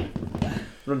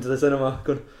 run to the cinema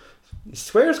going, he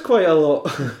swears quite a lot.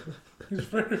 He's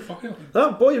very violent.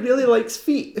 That boy really likes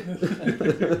feet.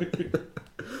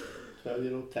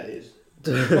 12-year-old titties.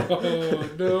 Oh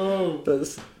no.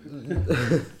 That's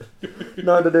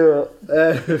not to do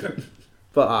it.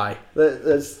 But aye,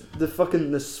 that's the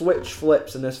fucking the switch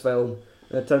flips in this film.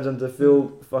 And it turns into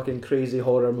full fucking crazy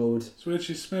horror mode. So when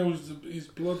she smells his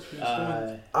blood from his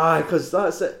hand. Aye, because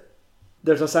that's it.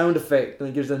 There's a sound effect and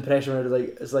it gives the impression where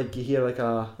it's like you hear like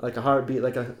a heartbeat,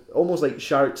 like a almost like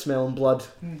shark smelling blood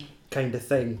kind of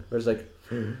thing. Where it's like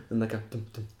and like a dum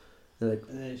dum, and like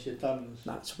And then she turns.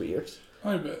 that's weird.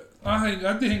 Aye, but I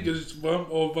don't think it's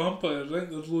all vampires. I think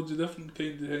there's loads of different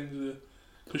kinds of things.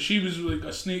 Because she was like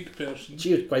a snake person.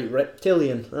 She was quite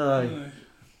reptilian. Aye.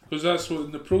 Because that's what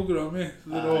in the programme,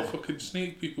 they're all Aye. fucking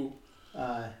snake people.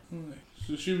 Aye. Aye.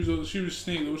 So she was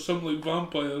snake. There was some like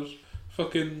vampires.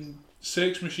 Fucking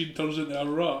sex machine turns into a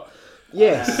rat.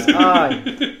 Yes.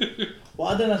 Aye.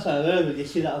 What I don't understand there, but you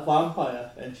see that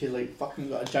vampire and she's like fucking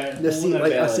got a giant The hole in her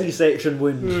like a belly. C-section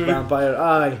wound vampire.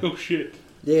 Aye. Oh shit.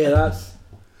 Yeah, that's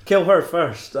kill her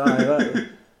first. Aye.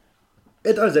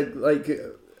 It does.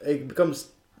 It becomes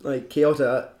like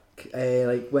chaotic.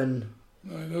 Like when.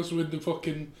 Aye, that's when the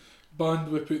fucking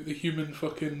band whip out the human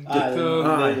fucking Aye, guitar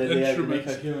Aye. they had to make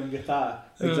instruments. a human guitar.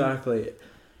 Exactly.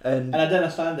 And I didn't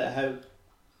understand it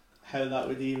how that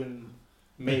would even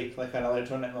make like an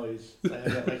electronic noise, like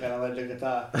an electric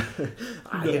guitar.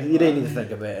 You didn't need to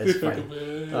think about it. It's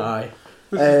fine. Aye.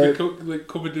 This is the like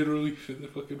comedy relief in the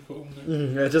fucking film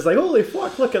now. It's just like holy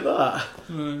fuck! Look at that.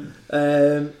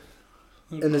 Aye.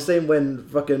 In the same when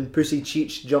fucking Pussy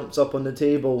Cheech jumps up on the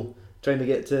table trying to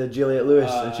get to Juliette Lewis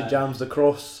and she jams the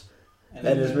cross And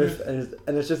in his mouth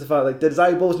and it's just the fact like did his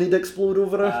eyeballs need to explode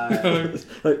over her?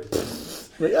 like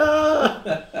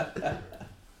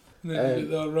And then you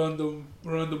get that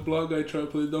random black guy trying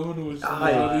to play dominoes.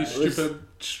 Aye. These stupid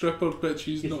stripper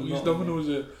bitches knock his dominoes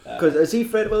out. because is he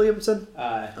Fred Williamson?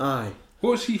 Aye. Aye.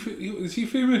 What's he? Is he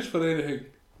famous for anything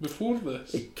before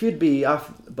this? It could be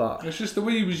but It's just the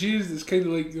way he was used. It's kind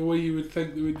of like the way you would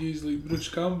think they would use like Bruce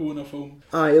Campbell in a film.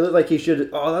 aye, it looked like he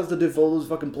should. Oh, that's the dude for all those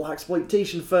fucking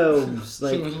blaxploitation films.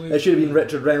 Like So it's like- it should have been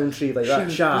Richard Roundtree, like that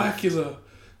Shit, Shaft. Blackula.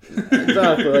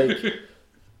 Exactly, like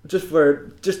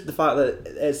just the fact that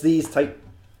it's these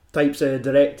types of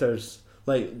directors,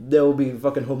 like they'll be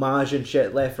fucking homage and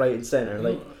shit left, right, and centre.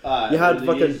 Like Aye. you had They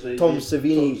fucking usually Tom do-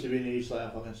 Savini. Tom Savini's like a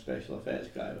fucking special effects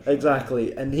guy. Or something.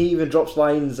 Exactly, and he even drops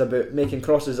lines about making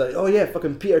crosses. Like, oh yeah,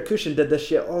 fucking Peter Cushing did this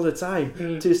shit all the time.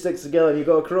 Yeah. 2 sticks together and you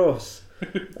got a cross.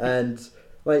 And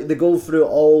like they go through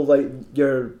all like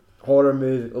your horror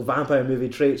movie or vampire movie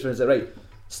traits where it's like right,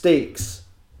 stakes,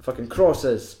 fucking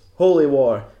crosses, holy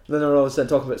war. And then they're all of a sudden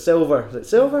talking about silver. It's like,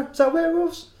 silver? Is that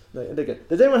werewolves? Like,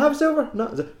 did anyone have silver? No.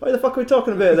 Why the fuck are we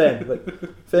talking about it then?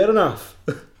 Like, fair enough.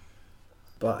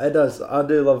 But it does. I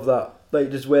do love that. Like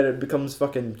just where it becomes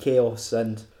fucking chaos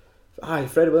and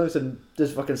Fred Williamson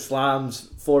just fucking slams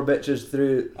 4 bitches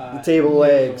through the table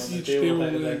legs. Each table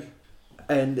leg.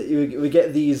 And we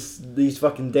get these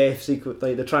fucking death sequence,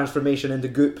 like the transformation into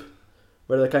goop,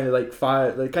 where they kind of like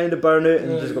fire, they kind of burn out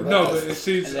and just go. No, but it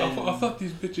says And then- I thought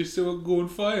these bitches still go on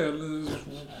fire. And it's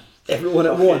Everyone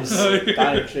at once.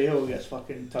 Danny Trejo gets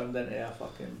fucking turned into a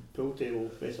fucking pool table,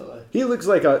 basically. He looks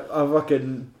like a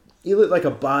fucking. He looked like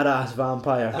a badass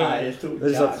vampire. Aye, it's total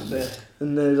There's jacks a- there.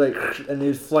 And then and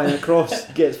he's flying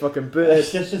across, gets fucking It's booted.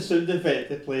 just a sound effect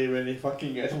to play when he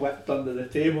fucking gets whipped under the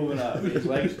table and that with his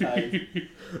legs tied.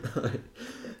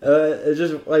 It's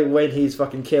just like when he's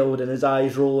fucking killed and his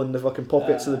eyes roll in the fucking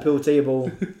pockets of the pool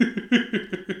table.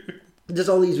 Just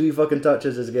all these wee fucking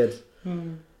touches is good.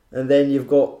 And then you've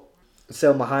got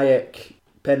Selma Hayek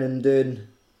penning down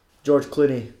George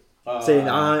Clooney, saying,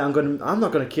 I'm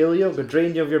not gonna kill you, I'm gonna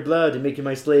drain you of your blood and make you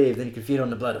my slave, then you can feed on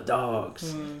the blood of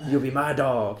dogs. You'll be my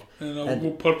dog. And I'll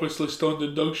go purposely stand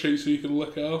in dog shit so you can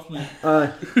lick it off me.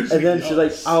 And then she's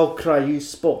like, I'll cry you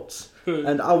spots.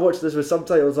 And I watched this with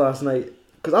subtitles last night,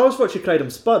 because I always thought she cried him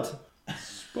Spud.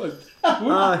 Spud.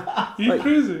 What? Are you Like,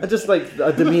 crazy? I just like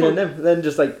a demeaning him, then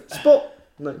just like, Spot!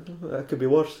 I'm like, that could be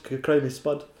worse, could cry me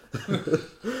Spud.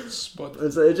 Spud.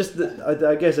 And so it just,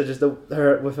 I guess I just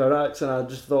heard with her accent, I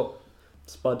just thought,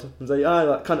 Spud. I was like,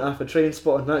 that cunt off a train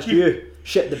spotting, that's you.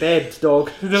 Shit the bed, dog.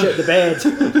 Shit the bed.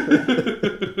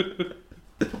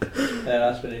 And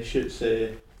that's when he shoots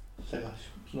it's like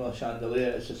it's not a chandelier,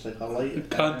 it's just like a light.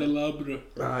 Candelabra.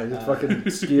 He just fucking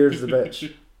skews the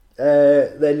bitch.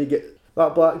 Then you get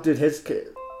that black dude,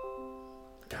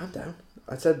 calm down.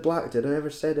 I said black dude, I never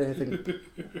said anything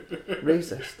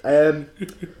racist.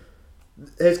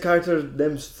 His character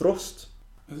name's Frost.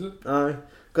 Is it?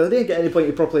 Because I didn't get any point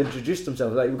he properly introduced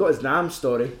himself. Like, we got his Nam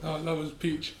story. Oh, that was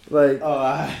Peach. Like, Oh,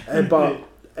 aye. but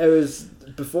it was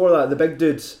before that, the big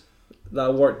dudes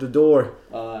that worked the door,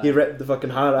 Oh, aye. he ripped the fucking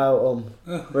heart out of him.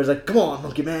 Where he's like, come on,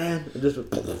 monkey man. And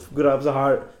just grabs the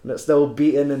heart, and it's still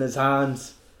beating in his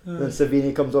hands. Then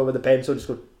Savini comes over with the pencil and just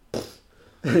goes,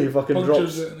 and he fucking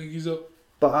Punctures drops. it and he's up.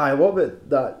 But what about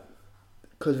that?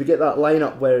 Because we get that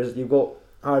lineup where you've got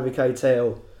Harvey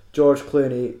Keitel, George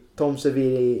Clooney, Tom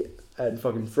Savini, and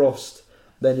fucking Frost.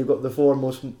 Then you've got the four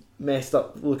most messed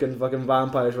up looking fucking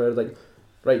vampires where it's like,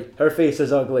 right, her face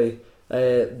is ugly.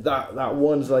 That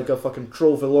one's like a fucking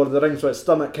troll for Lord of the Rings with its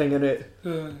stomach hanging out.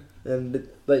 And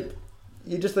like,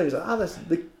 you just think,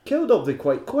 they killed Dobby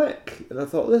quite quick. And I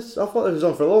thought this was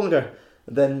on for longer.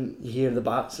 And then you hear the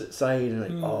bats outside and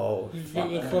like, You fuck.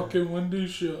 get the fucking window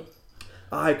shut.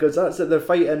 Aye, because that's it. They're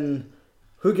fighting.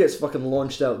 Who gets fucking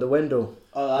launched out the window?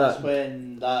 Oh, that's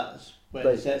when like-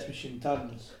 the sex machine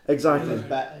turns. Exactly.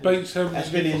 Bites him.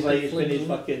 It's when he's like,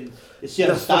 fucking. You see him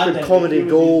That's standing. fucking comedy he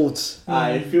feels gold.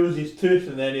 Aye, he feels his tooth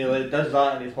and then he like does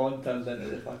that and his horn turns into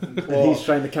the fucking And claw. he's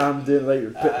trying to calm down,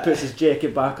 like puts his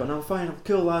jacket back on. I'm fine, I'm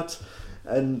cool, lads.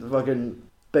 And fucking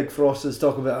Big Frost is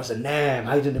talking about us and I'm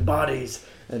hiding in bodies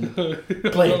and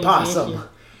playing possum.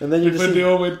 And then you just when see, they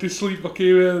all went to sleep, I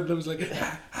came in and I was like,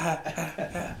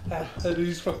 and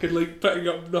he's fucking like picking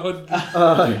up the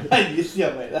hundred. You see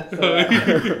him like that.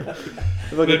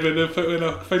 fucking, When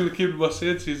I finally came to my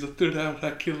senses, I turned out and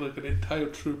I killed like an entire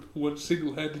troop, one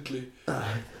single-handedly. and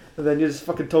then you just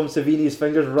fucking Tom Savini's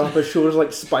fingers wrap his shoulders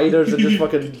like spiders and just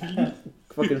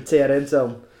fucking tear into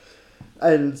him.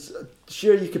 And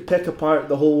sure, you could pick apart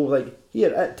the whole, like,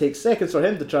 here, it takes seconds for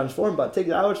him to transform, but it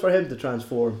takes hours for him to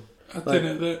transform. I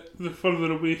think the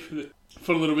further away for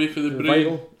the brain.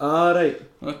 Vital. Ah, right.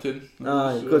 I think.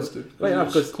 Aye, because right enough,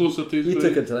 because closer to his he brain.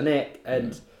 took it to the neck,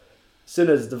 and as soon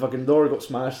as the fucking door got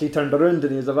smashed, he turned around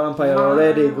and he was a vampire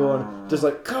already, going just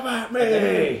like, "Come at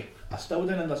me!" I still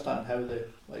didn't understand how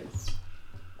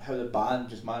the band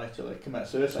just managed to like commit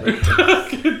suicide.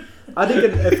 I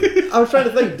think I was trying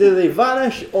to think: do they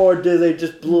vanish or do they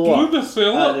just blow up? Blew the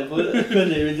cell up. They blew it because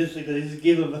they were just like, they just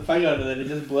gave them the finger and then it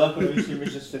just blew up and it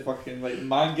was just the fucking like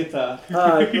man guitar.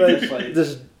 Just like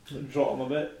just drop them a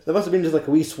bit. there must have been just like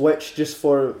a wee switch just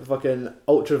for fucking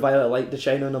ultraviolet light to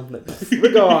shine on them. Like,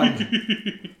 we're gone.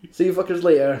 See you fuckers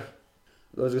later.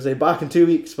 I was gonna say back in 2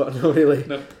 weeks, but not really.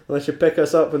 No. Unless you pick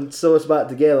us up and sew us back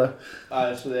together.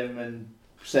 So then when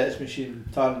Sex Machine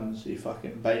turns, he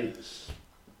fucking bites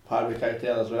Harvey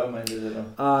Keitel as well, mind you, doesn't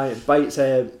he? Aye, bites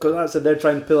him because that's it. They're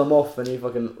trying to pull him off, and he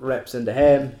fucking rips into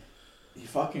him. He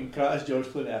fucking cracks George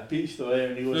Clooney a peach though,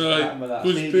 when he goes to Aye, hit him with that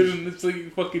goes stage. staring, it's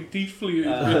like fucking teeth flew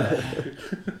out.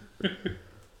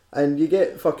 And you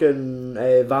get fucking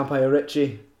Vampire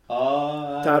Richie.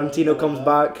 Tarantino comes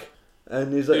back,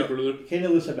 and he's Yeah, like, brother. He kind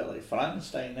of looks a bit like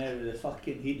Frankenstein now with the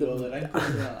fucking heat all the wrinkles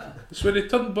and that. It's when he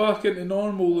turned back into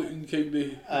normal looking kind of.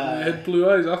 He had blue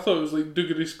eyes. I thought it was like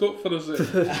Dougray Scott for a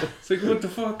second. It's like, what the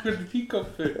fuck? Where did he come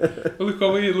from? I look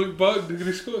away and look back,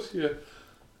 Dougray Scott's here.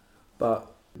 but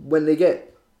when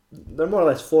they're more or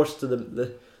less forced to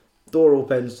the door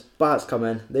opens, bats come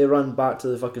in, they run back to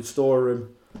the fucking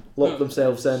storeroom, lock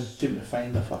themselves in. Seem to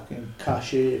find the fucking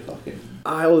cachet, fucking.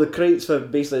 All the crates for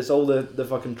basically it's all the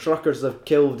fucking truckers they've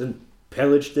killed and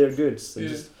pillaged their goods. And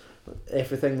Yeah. just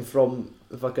everything from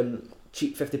fucking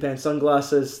cheap 50p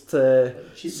sunglasses to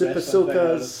cheap super wrestling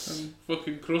soakers, And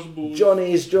fucking crossbows.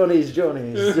 Johnnies,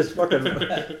 just fucking.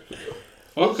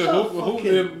 Fuck, I hope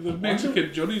fucking- the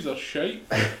Mexican Johnnies are shite.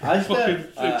 I still, Fucking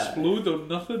explode or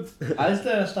nothing. I just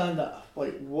don't understand that,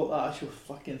 like, what the actual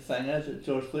fucking thing is that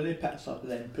George Clooney picks up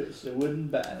and then puts the wooden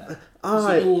bit in it.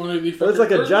 Aye, It it was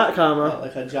like a jackhammer. Not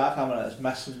like a jackhammer that's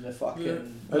missing the fucking.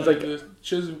 It was like- the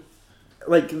chisel.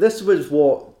 Like this was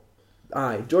what.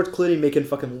 Aye, George Clooney making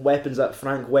fucking weapons that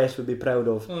Frank West would be proud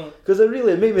of. Oh. Because it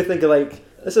made me think of like,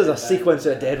 this is a sequence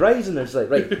of Dead Rising. It's like,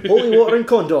 right, holy water and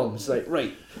condoms. Like,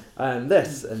 right, and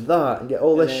this and that, and get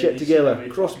all And this then shit you see together. him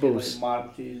with Crossbows. fucking, like,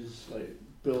 marked his like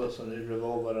bullets on his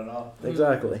revolver and all.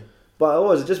 Exactly. But it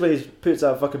was just when he puts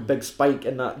that fucking big spike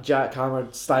in that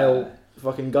jackhammer style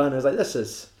fucking gun. I was like, this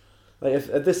is. Like, if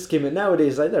this came out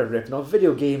nowadays, like, they're ripping off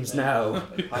video games now.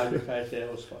 Like Harvey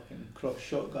Keitel's fucking cross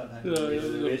shotgun hanging Yeah, with yeah,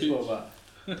 the yeah, baseball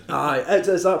peach. bat. Aye,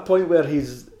 it's that point where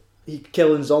he's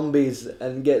killing zombies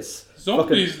and gets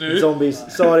Zombies fucking now?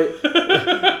 zombies. Sorry,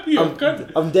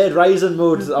 I'm Dead Rising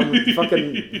mode. I'm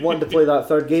fucking wanting to play that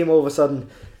third game all of a sudden.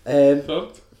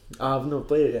 Third? I've not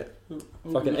played it yet.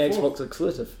 Fucking The fourth. Xbox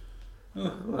exclusive.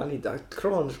 Oh. I need that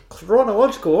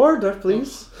chronological order,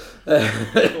 please.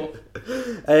 Oh.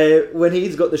 When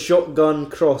he's got the shotgun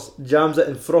cross, jams it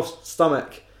in Frost's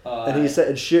stomach, and he's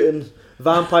sitting shooting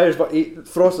vampires, but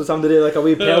Frost is having to do like a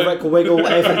wee pelvic wiggle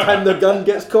every time the gun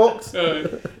gets cocked.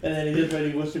 And then he just when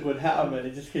he goes to go and hit him and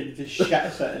he just kind of just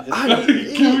shits it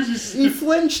and just He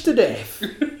flinched to death.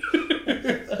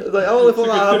 Like, I only thought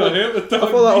that happened. I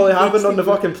thought that only happened on the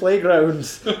fucking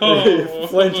playgrounds.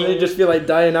 Flinch and you just feel like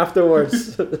dying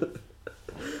afterwards.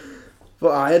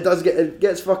 But it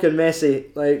gets fucking messy.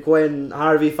 Like when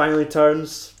Harvey finally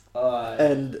turns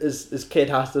and his kid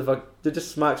has to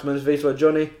just smacks him in his face with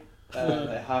Johnny.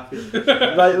 Happy.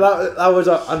 Like that was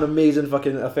an amazing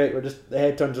fucking effect where just the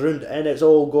head turns around and it's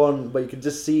all gone, but you can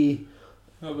just see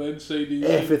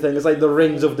everything. It's like the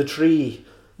rings of the tree.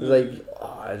 It's like,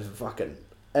 it's fucking,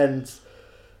 and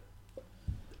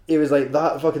he was like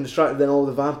that fucking distracted. Then all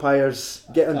the vampires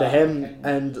get onto him,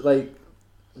 and like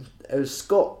it was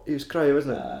Scott. He was crying,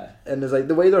 wasn't it? And it's like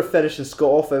the way they're finishing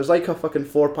Scott off. It was like a fucking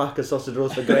 4-pack of sausage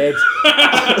rolls for Greg.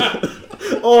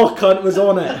 Oh, cunt was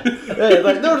on it. Yeah,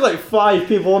 like there was like 5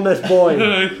 people on this boy.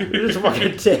 They're just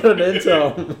fucking tearing into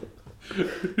him.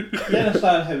 You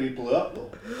understand how he blew up though?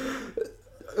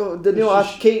 Oh, did you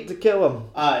ask Kate to kill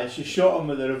him? She shot him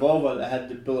with a revolver that had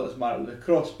the bullets marked with a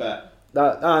cross bit.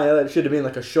 That should have been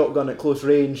like a shotgun at close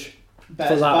range. But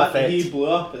for it's that back that effect. he blew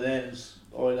up and then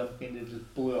all of them kind of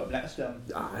just blew up next to him.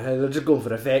 They're just going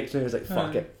for effects and he was like,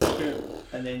 fuck it.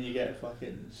 And then you get a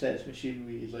fucking sex machine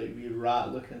with his like wee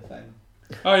rat looking thing.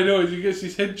 I know, he gets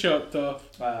his head chopped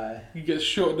off. Aye. He gets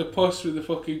shot in the pus with the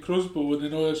fucking crossbow and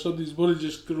then all of a sudden his body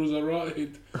just grows a rat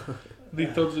head. And he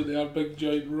turns into a big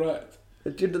giant rat.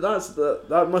 Dude,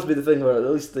 that must be the thing where at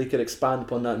least they could expand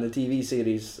upon that in the TV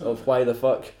series of why the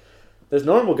fuck this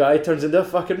normal guy turns into a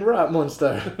fucking rat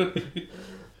monster.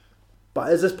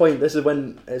 But at this point, this is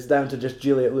when it's down to just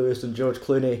Juliette Lewis and George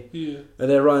Clooney. Yeah. And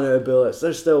they're running out of bullets.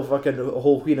 There's still fucking a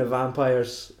whole queen of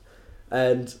vampires.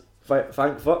 And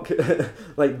thank fuck,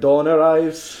 like dawn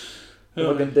arrives.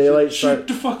 Fucking daylight. Shoot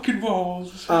the fucking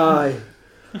walls. Aye.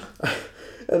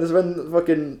 And it's when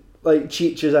fucking like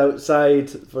Cheech is outside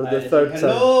for the third time.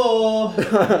 Hello.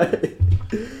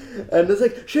 And it's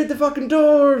like, shoot the fucking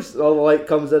doors! All the light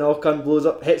comes in, all cunt blows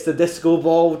up, hits the disco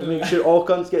ball to make sure all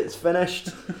cunts gets finished.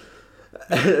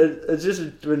 It's just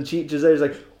when Cheech is there, he's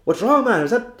like, what's wrong, man?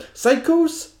 Is that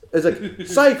psychos? It's like,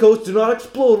 psychos do not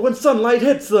explode when sunlight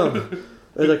hits them.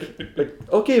 It's like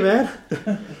okay, man.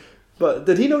 But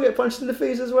did he not get punched in the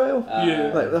face as well?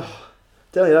 Yeah. Like,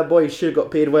 tell you, that boy should have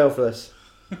got paid well for this.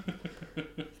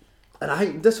 And I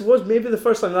think this was maybe the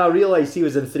first time that I realised he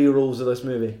was in 3 roles of this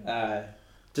movie.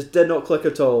 Just did not click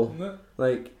at all. No.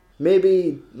 Like,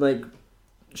 maybe, like,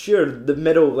 sure, the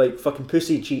middle, like, fucking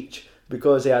pussy Cheech,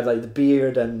 because he had, like, the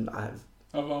beard and A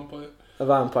vampire. a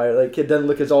vampire. Like, it didn't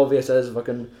look as obvious as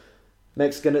fucking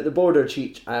Mexican at the border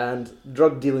Cheech and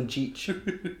drug dealing Cheech.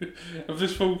 If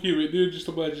this film came out now, just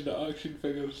imagine the action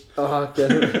figures.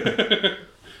 Okay.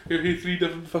 It'd be 3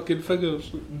 different fucking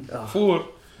figures. Oh. 4.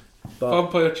 But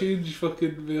Vampire change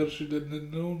fucking version and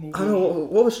the normal I know,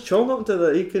 what was Chong up to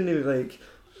that he couldn't even, like,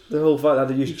 the whole fact that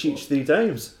they used Cheech 3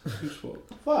 times. Who's what?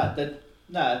 What?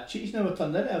 Cheech never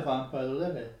turned into a vampire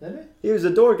though, did he? He was the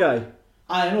door guy.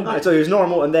 I know, but So he was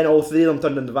normal, and then all 3 of them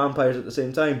turned into vampires at the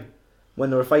same time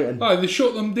when they were fighting. Aye, they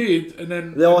shot them dead and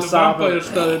then They all the sat up vampires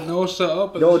started and they all sat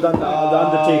up. They all done the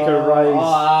Undertaker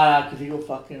rise. because he go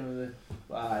fucking with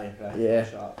the... Aye, right. Yeah.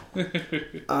 Shut up.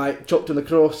 Aye, chopped on the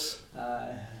cross.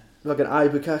 Aye. Fucking eye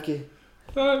bukkake.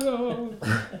 I know.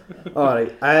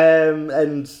 Alright,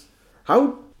 and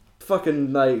how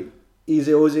fucking, like,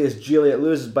 easy Ozzy is Juliette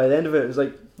Lewis by the end of it. It was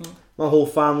like, my whole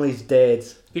family's dead.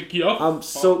 I'm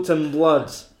soaked in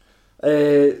blood.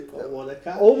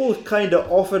 Almost kind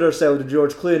of offered herself to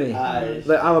George Clooney. Aye.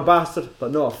 Like, I'm a bastard,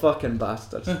 but not a fucking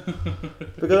bastard.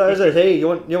 Because I was like, hey, you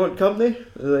want company?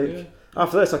 Like, Yeah.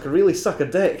 after this, I could really suck a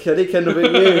dick. I didn't know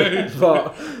about you,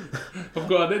 but I've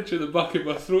got an itch in the back of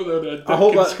my throat there and a dick I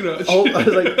hope scratch.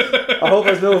 I hope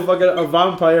there's no fucking a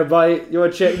vampire bite. You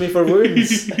want to check me for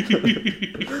wounds?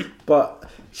 But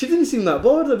she didn't seem that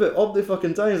bothered about all the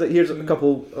fucking times. Like, here's a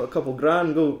couple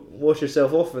grand. Go wash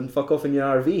yourself off and fuck off in your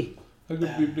RV. I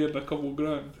could be made a couple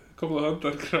grand. A couple of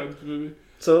 $100,000 maybe.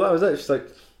 So that was it. She's like,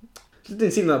 she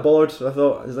didn't seem that bothered. So I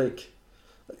thought, I was like,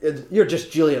 you're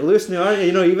just Juliette Lewis now, aren't you?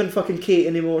 You're not even fucking Kate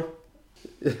anymore.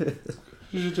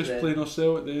 She's just playing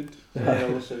herself at the end.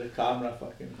 And also the camera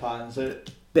fucking pans out.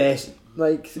 Best,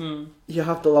 like, you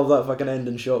have to love that fucking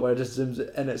ending shot where it just zooms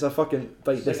it, and it's a fucking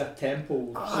It's like a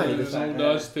temple. Aye, Like it's an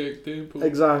old Aztec temple.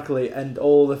 exactly, and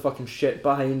all the fucking shit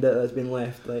behind it that's been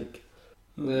left. Like,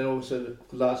 And then also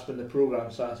that's when the programme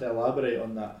starts to elaborate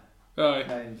on that. Aye.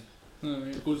 And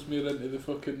It goes more into the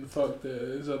fucking fact that it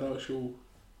is an actual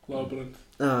labyrinth.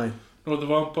 aye, All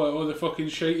the fucking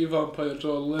shitey vampires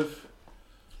all live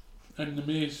in the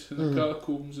maze, in the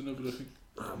catacombs and everything.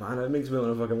 oh man, it makes me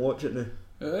want to fucking watch it now.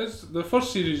 It is. The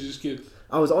first series is good.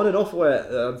 I was on and off with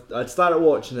it. I'd started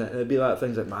watching it, and it'd be like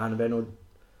things like, man, I better not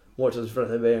watch this in front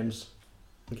of the bairns.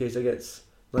 in case it gets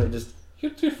like just.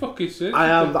 You're too fucking sensitive.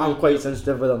 I'm quite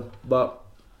sensitive with them, but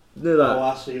do that. Oh,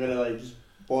 last so you're gonna like just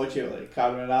watch it like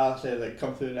Cameron and Alex say like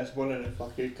come through this morning and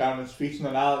fucking Cameron's feasting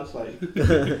on Alex like.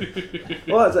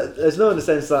 Well, it's not in the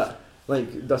sense that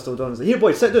like Dustin O'Donnell's like, here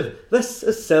boys, sit down. This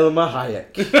is Selma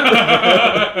Hayek.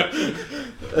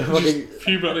 Fucking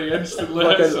puberty instantly.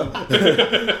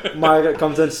 Margaret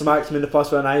comes in, smacks me in the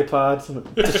puss with an iPad.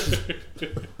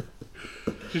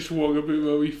 Just walk about with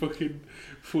a wee fucking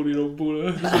 4-year-old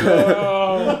boner.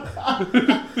 Oh.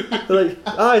 Like,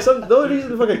 the only reason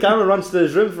the fucking camera runs to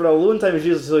his room for alone time is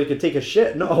usually so he can take a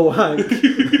shit, not a wank.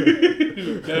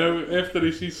 Now, after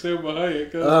he sees Selma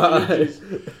Hayek,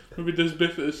 maybe does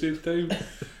both at the same time.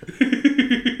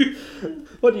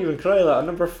 What do you even cry at? At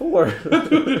number 4?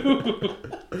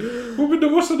 What would the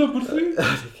worst of number 3?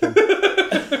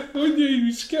 Why do you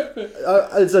even skip it?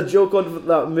 It's a joke on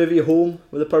that movie Home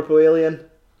with the purple alien.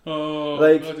 Oh,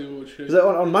 like, I do watch it. Is that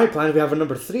on my plan we have a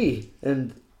number 3,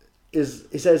 and he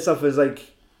says stuff as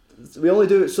like, we only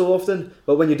do it so often,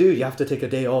 but when you do, you have to take a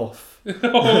day off.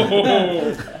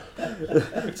 Oh.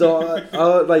 So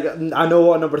I know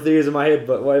what number 3 is in my head,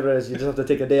 but whatever it is, you just have to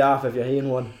take a day off if you're haying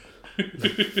one.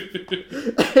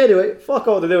 Anyway, fuck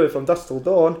all the do from dusk till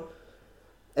dawn.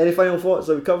 Any final thoughts?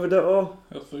 Have we covered it all?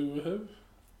 I think we have.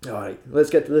 Alright, let's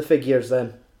get to the figures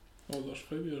then. Oh, there's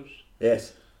figures.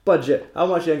 Yes. Budget. How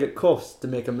much do you think it costs to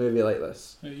make a movie like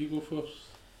this? Hey, you go first.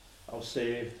 I'll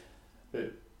say about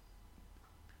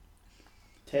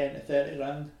 10 to 30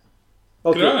 grand.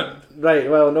 Okay. Grand? Right,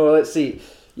 well, no, let's see.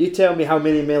 You tell me how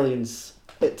many millions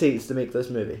it takes to make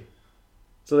this movie.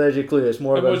 So there's your clue. It's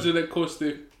more How about... much did it cost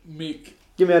to make...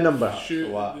 Give me a number. Shoot.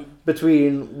 What?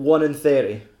 Between 1 and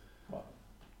 30. What?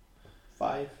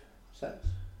 5, 6.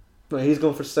 No, he's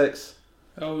going for 6.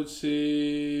 I would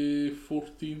say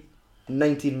 14.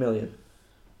 19 million.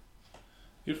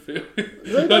 You're failing.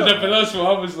 No, but that's what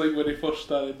I was like when I first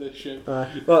started this shit. Well,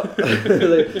 I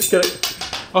think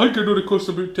I know it cost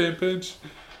about 10 pence.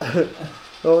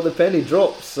 well, the penny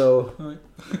drops, so Right.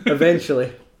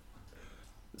 eventually.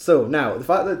 So now, the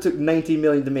fact that it took 19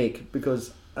 million to make,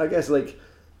 because I guess like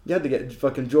you had to get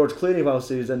fucking George Clooney whilst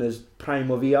he was in his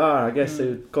prime of ER. I guess it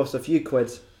would cost a few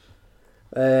quid.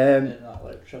 Not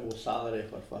like triple salary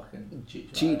for fucking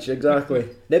Cheech, exactly.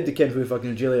 Nobody knew who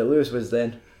fucking Julia Lewis was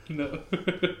then. No.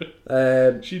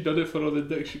 She done it for all the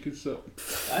dicks she could suck.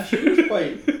 She was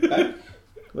quite big.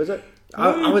 Was it?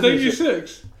 I wasn't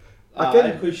 96. I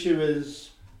think she was.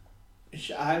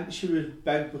 I think she was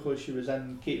big because she was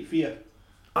in Cape Fear.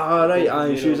 Ah, right,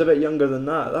 aye, she was a bit younger than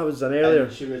that. That was an earlier.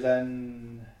 And she was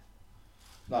in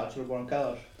Natural Born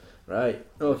Killers. Right,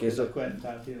 okay, Which so Quentin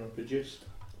Tarantino produced.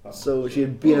 so she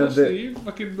had been a bit. You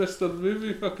fucking Mr.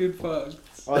 Movie fucking facts.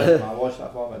 Oh, yeah, man, I watched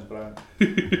that film, it's brilliant.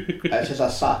 It's just a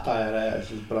satire, right? It's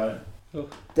just brilliant.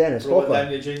 Dennis Robert Hopper.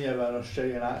 Downey Jr. with an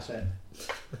Australian accent.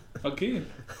 Again.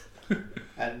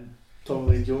 And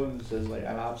Tommy Lee Jones is like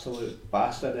an absolute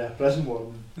bastard, a prison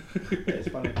warden. It's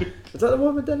funny. Is that the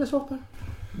one with Dennis Hopper?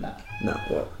 Nah. No,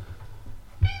 what?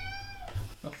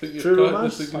 I think your True cat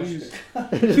romance? disagrees.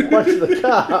 Just watch the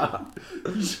car.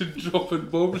 He's dropping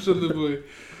bombs on the boy.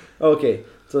 Okay,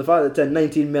 so the fact that it's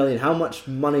 19 million, how much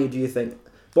money do you think?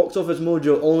 Box Office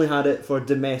Mojo only had it for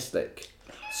domestic.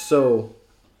 So,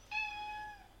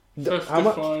 how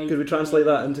much? 55 Could we translate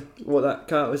that into what that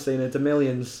cat was saying into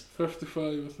millions? 55,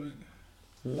 I think.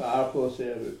 I'll probably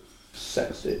say about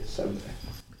 60, 70.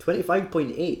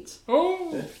 25.8.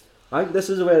 Oh! I think this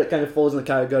is where it kind of falls in the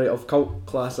category of cult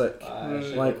classic.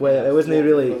 Actually, Like, where it wasn't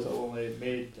really- Because it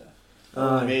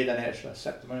only made an extra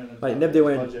 6 million. Like, nobody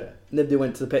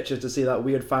went to the pictures to see that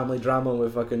weird family drama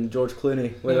with fucking George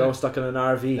Clooney, where they're all stuck in an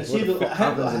RV. I What the fuck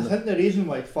happens I in that? think the reason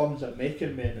why films are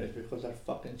making more is because they're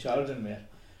fucking charging more.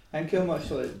 I think how much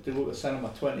like to go to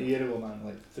cinema 20 years ago, man,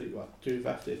 like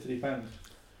 £2.50, £3.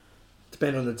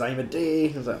 Depending on the time of day,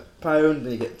 it's like £1, and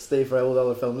you get to stay for all the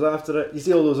other films after it. You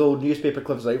see all those old newspaper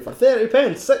clips like, for 30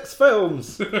 pence, 6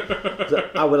 films! So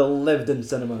I would have lived in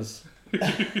cinemas.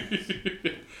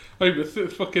 Like,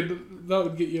 fucking, that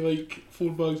would get you like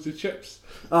 4 bags of chips.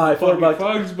 Aye, 4 bags.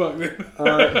 Fags back then.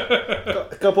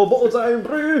 A couple of bottles of Iron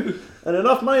Brew, and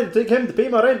enough money to take him to pay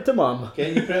my rent to mum.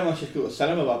 Can you pretty much just go to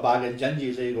cinema with a bag of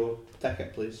gingies? There you go,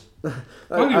 ticket please.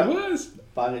 Funny was.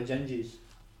 Bag of gingies,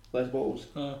 less bottles.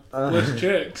 Less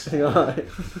checks. Aye.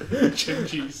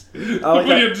 Gingies. I like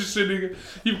that. You're just sitting,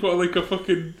 you've got like a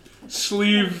fucking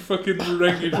sleeve fucking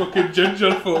ring of fucking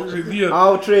ginger fox in here.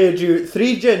 I'll trade you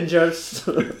 3 gingers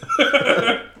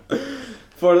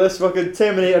for this fucking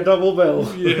Terminator double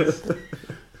bill. Yes.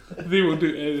 They will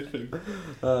do anything.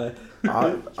 I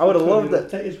would have loved it.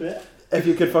 Titties, mate. if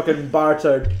you could fucking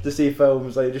barter to see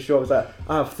films, like just show up, it's like,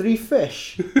 I have 3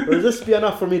 fish. Will this be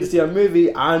enough for me to see a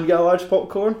movie and get a large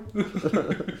popcorn?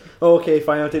 Okay,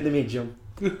 fine, I'll take the medium.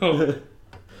 It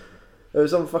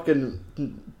was some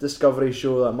fucking Discovery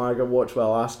show that Margaret watched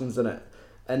while Askin's in it.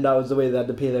 And that was the way they had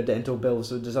to pay their dental bills,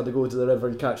 so they just had to go to the river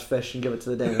and catch fish and give it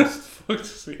to the dentist. Fuck's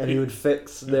sake. And he would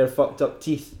fix their fucked up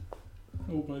teeth.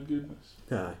 Oh my goodness.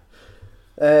 Aye.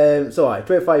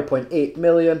 25.8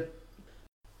 million.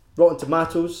 Rotten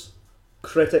Tomatoes,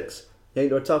 critics, you think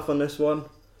they were tough on this one?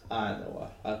 I know.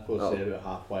 I'd probably say about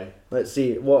halfway. Let's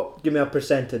see, give me a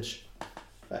percentage.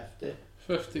 50.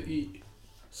 58.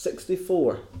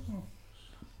 64.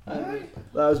 Aye.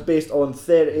 That was based on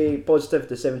 30 positive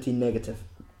to 17 negative.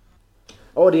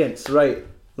 Audience, right.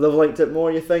 They've liked it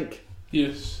more, you think?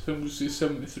 Yes, I'm going to say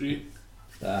 73.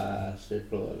 I'd say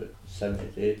probably about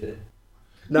 70 to 80.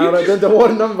 Now we're down to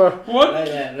one number. What? Right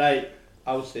then, right.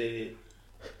 I'll say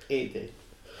 80.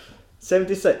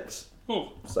 76.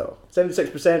 Oh, So,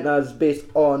 76%, that's based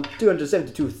on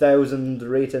 272,000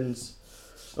 ratings.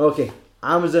 Okay,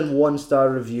 Amazon 1-star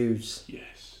reviews.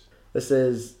 yes. This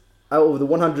is, out of the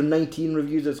 119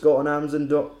 reviews it's got on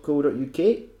Amazon.co.uk,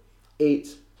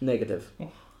 8 negative.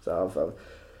 Oh. So,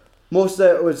 most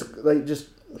of it was like just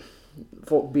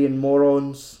folk being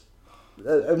morons.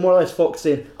 More or less folk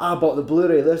saying, I bought the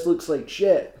Blu-ray, this looks like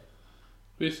shit.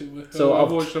 Basically. So I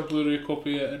I've- watched a Blu-ray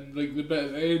copy of it, and like the bit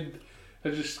at the end,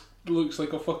 it just looks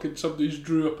like a fucking somebody's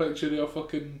drew a picture of a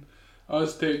fucking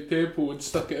Aztec temple and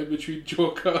stuck it in between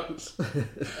Joe cars.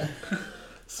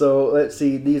 So let's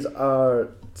see, these are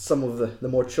some of the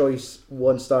more choice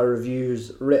 1-star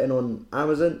reviews written on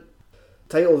Amazon.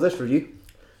 Title of this review,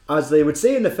 as they would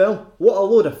say in the film, what a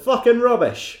load of fucking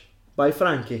rubbish, by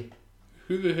Frankie.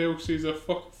 Who the hell says a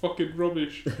fucking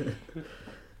rubbish?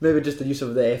 Maybe just the use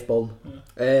of the F-bomb.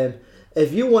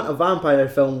 If you want a vampire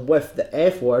film with the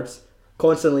F words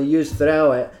constantly used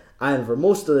throughout it, and for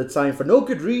most of the time for no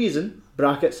good reason,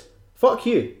 brackets, fuck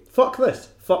you, fuck this,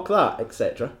 fuck that,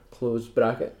 etc., close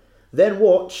bracket, then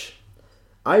watch.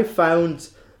 I found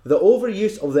the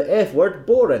overuse of the F word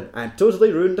boring and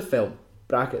totally ruined the film.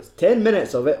 Brackets, 10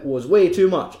 minutes of it was way too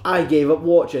much. I gave up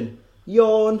watching.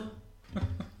 Yawn.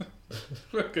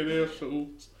 Fucking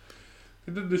arseholes.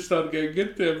 They didn't start getting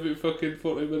good there about fucking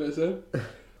 40 minutes in.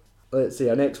 Let's see,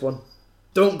 our next one.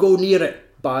 Don't go near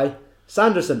it by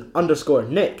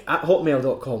Sanderson_Nick at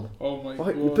hotmail.com. Oh my Fuck,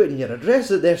 god. you're putting your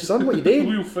address out there, son, what you doing?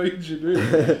 We'll find you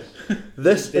now.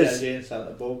 This Say it is... again,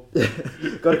 Santa Bob.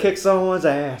 Gotta kick someone's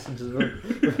ass and just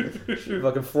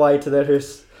fucking fly to their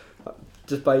house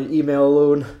just by email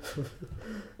alone.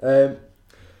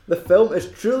 The film is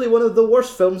truly one of the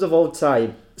worst films of all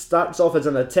time. Starts off as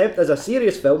an attempt as a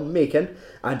serious film making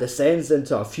and descends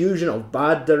into a fusion of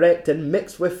bad directing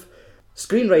mixed with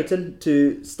screenwriting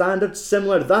to standards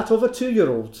similar to that of a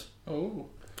 2-year-old. Oh.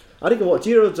 I reckon what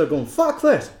 2-year-olds are going, fuck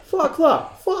this, fuck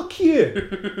that, fuck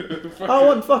you. I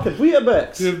want fucking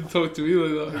Weetabix. You didn't talk to me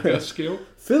like that. I get a scale.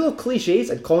 Full of cliches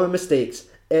and common mistakes,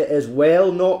 it is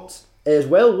well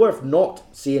worth not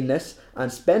seeing this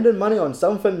and spending money on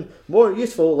something more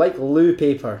useful like loo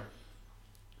paper.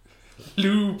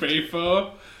 Loo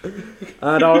paper.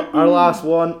 And our last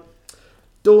one,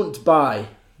 Don't Buy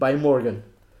by Morgan.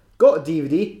 Got a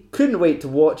DVD, couldn't wait to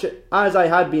watch it as I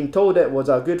had been told it was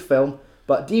a good film,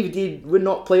 but DVD would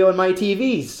not play on my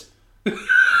TVs. So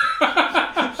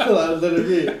that was the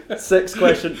review. 6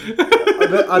 question,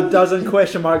 about a dozen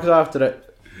question marks after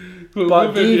it. Well,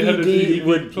 But maybe you had a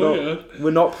DVD player.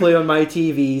 would not play on my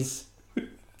TVs.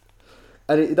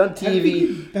 And it done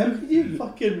TV. How could you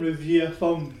fucking review a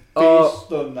film based Oh,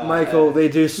 on that? Michael, they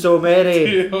do so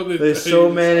many. There's so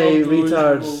many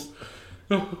retards.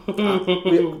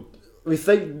 We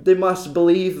think they must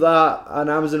believe that an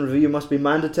Amazon review must be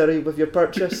mandatory with your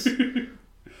purchase.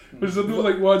 Was there no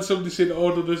like one somebody saying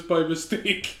order this by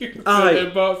mistake? Aye. Send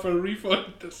it back for a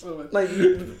refund or something.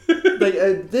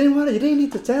 Didn't worry, you didn't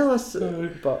need to tell us. Aye.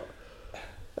 But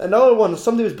another one,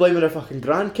 somebody was blaming their fucking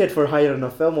grandkid for hiring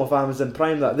a film off Amazon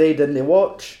Prime that they didn't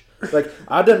watch. Like,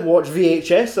 I didn't watch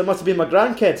VHS, it must have been my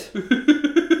grandkid.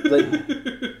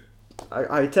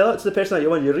 I tell it to the person that you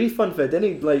want your refund for,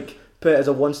 didn't like put it as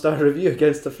a 1-star review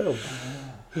against the film.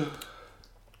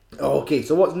 Okay,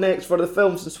 so what's next for the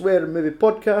Films and Swear Movie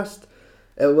podcast?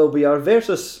 It will be our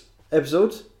Versus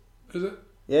episode. Is it?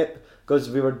 Yep, because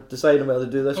we were deciding whether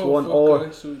to do this one fuck, or...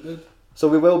 aye, so it did. So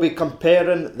we will be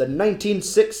comparing the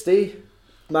 1960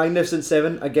 Magnificent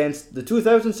Seven against the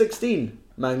 2016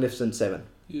 Magnificent Seven.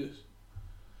 Yes.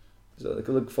 So I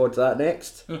can look forward to that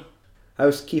next. Yeah.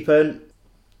 Housekeeping,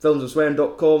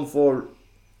 filmsandswearing.com for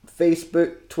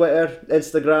Facebook, Twitter,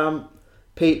 Instagram,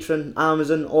 Patreon,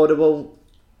 Amazon, Audible.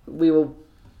 We will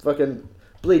fucking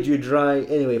bleed you dry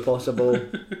any way possible.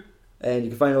 And you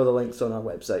can find all the links on our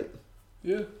website.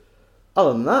 Yeah.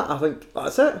 Other than that, I think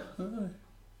that's it.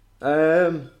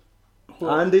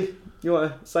 What? Andy, you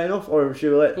want to sign off, or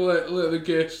should we let Let the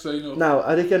guests sign off. Now,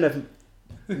 I reckon if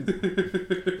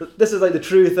this is like the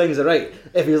true things are right.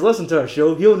 If he's listened to our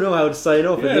show, he'll know how to sign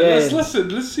off Yeah, at the let's end. listen.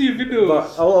 Let's see if he knows.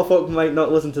 But a lot of folk might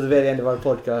not listen to the very end of our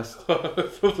podcast.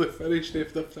 Probably finished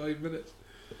after 5 minutes.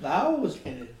 Nah, I was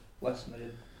kind of listening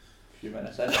a few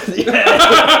minutes in.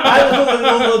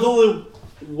 I was only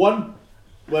one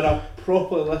where I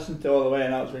properly listened to all the way,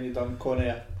 and that was when you done Con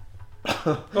Air.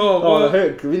 Oh,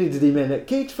 heck, we need to do Men at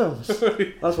Cage Films.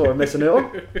 That's what we're missing out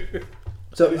on.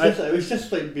 So it was just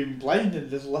like being blind and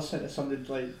just listening to somebody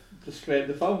like describe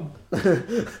the film.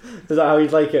 is that how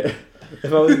you'd like it?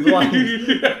 If I was blind?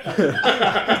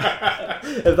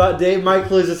 If that day Mike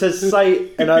loses his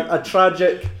sight in a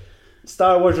tragic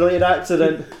Star Wars related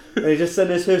accident and he's just in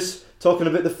his house talking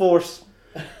about the Force,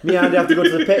 me and Andy have to go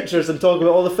to the pictures and talk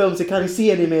about all the films he can't see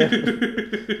anymore.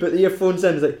 Put the earphones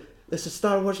in, he's like, "This is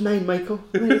Star Wars 9, Michael.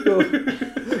 There you go."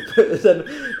 Then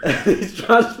he's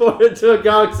transported to a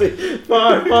galaxy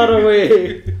far, far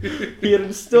away,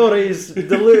 hearing stories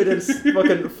diluted in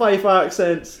fucking 5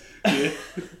 accents. Yeah.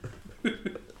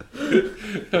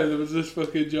 There was this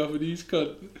fucking Japanese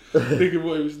cunt thinking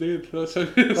what he was doing. That's how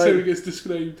he gets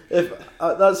described. If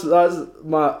that's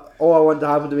my all I want to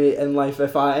happen to me in life.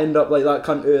 If I end up like that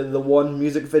cunt out of the One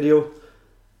music video,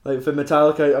 like for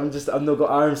Metallica, I've not got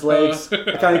arms, legs.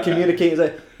 I can't communicate. It's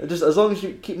like, just as long as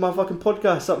you keep my fucking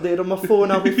podcast updated on my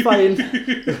phone, I'll be fine.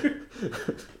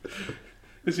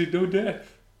 Is he no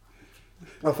deaf?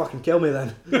 I'll fucking kill me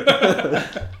then.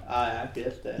 I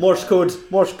guess that. Morse code.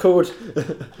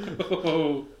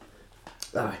 Oh.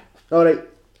 Aye. All right,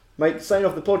 Mike, sign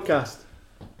off the podcast.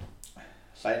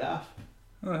 Sign off.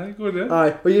 Alright, go then.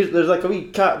 Aye, there's like a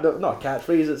wee not a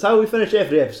catchphrase. It's how we finish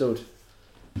every episode.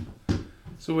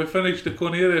 So we finished the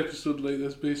Con Air episode like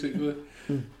this, basically.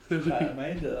 Can't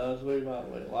remind that was way back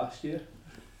like last year.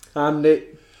 And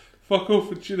Fuck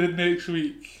off and tune in next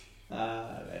week. Right,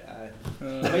 aye. I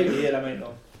might be here, I might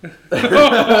not.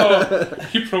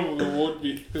 You probably won't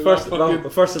be.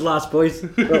 first and last, boys.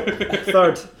 Well,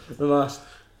 third and last.